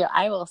 Oh, thank you.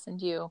 I will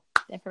send you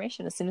the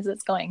information as soon as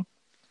it's going.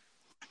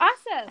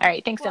 Awesome. All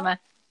right. Thanks, Emma.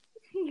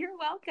 You're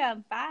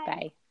welcome. Bye.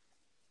 Bye.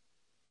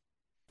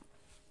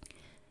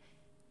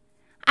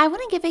 I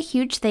want to give a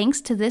huge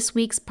thanks to this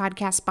week's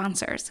podcast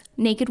sponsors,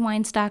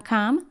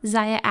 NakedWines.com,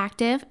 Zaya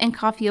Active, and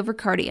Coffee Over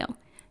Cardio.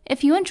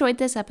 If you enjoyed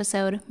this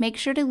episode, make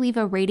sure to leave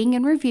a rating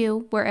and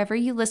review wherever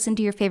you listen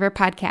to your favorite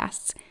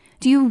podcasts.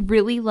 Do you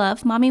really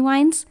love Mommy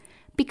Wines?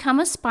 Become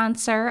a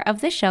sponsor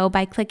of the show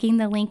by clicking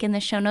the link in the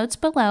show notes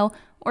below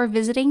or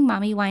visiting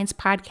Mommy Wines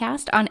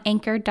Podcast on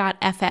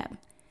Anchor.fm.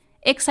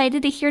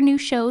 Excited to hear new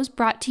shows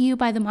brought to you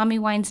by the Mommy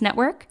Wines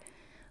Network?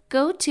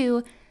 Go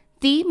to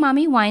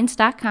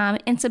themommywines.com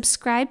and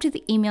subscribe to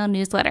the email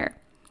newsletter.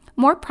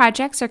 More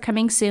projects are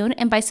coming soon,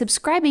 and by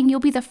subscribing,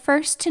 you'll be the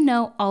first to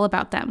know all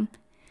about them.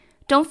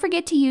 Don't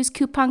forget to use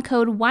coupon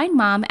code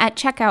WINEMOM at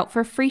checkout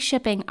for free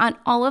shipping on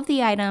all of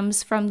the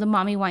items from the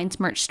Mommy Wines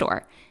merch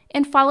store.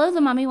 And follow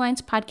the Mommy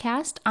Wines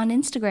podcast on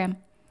Instagram.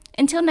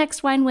 Until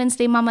next Wine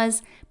Wednesday,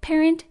 mamas,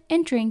 parent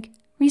and drink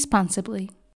responsibly.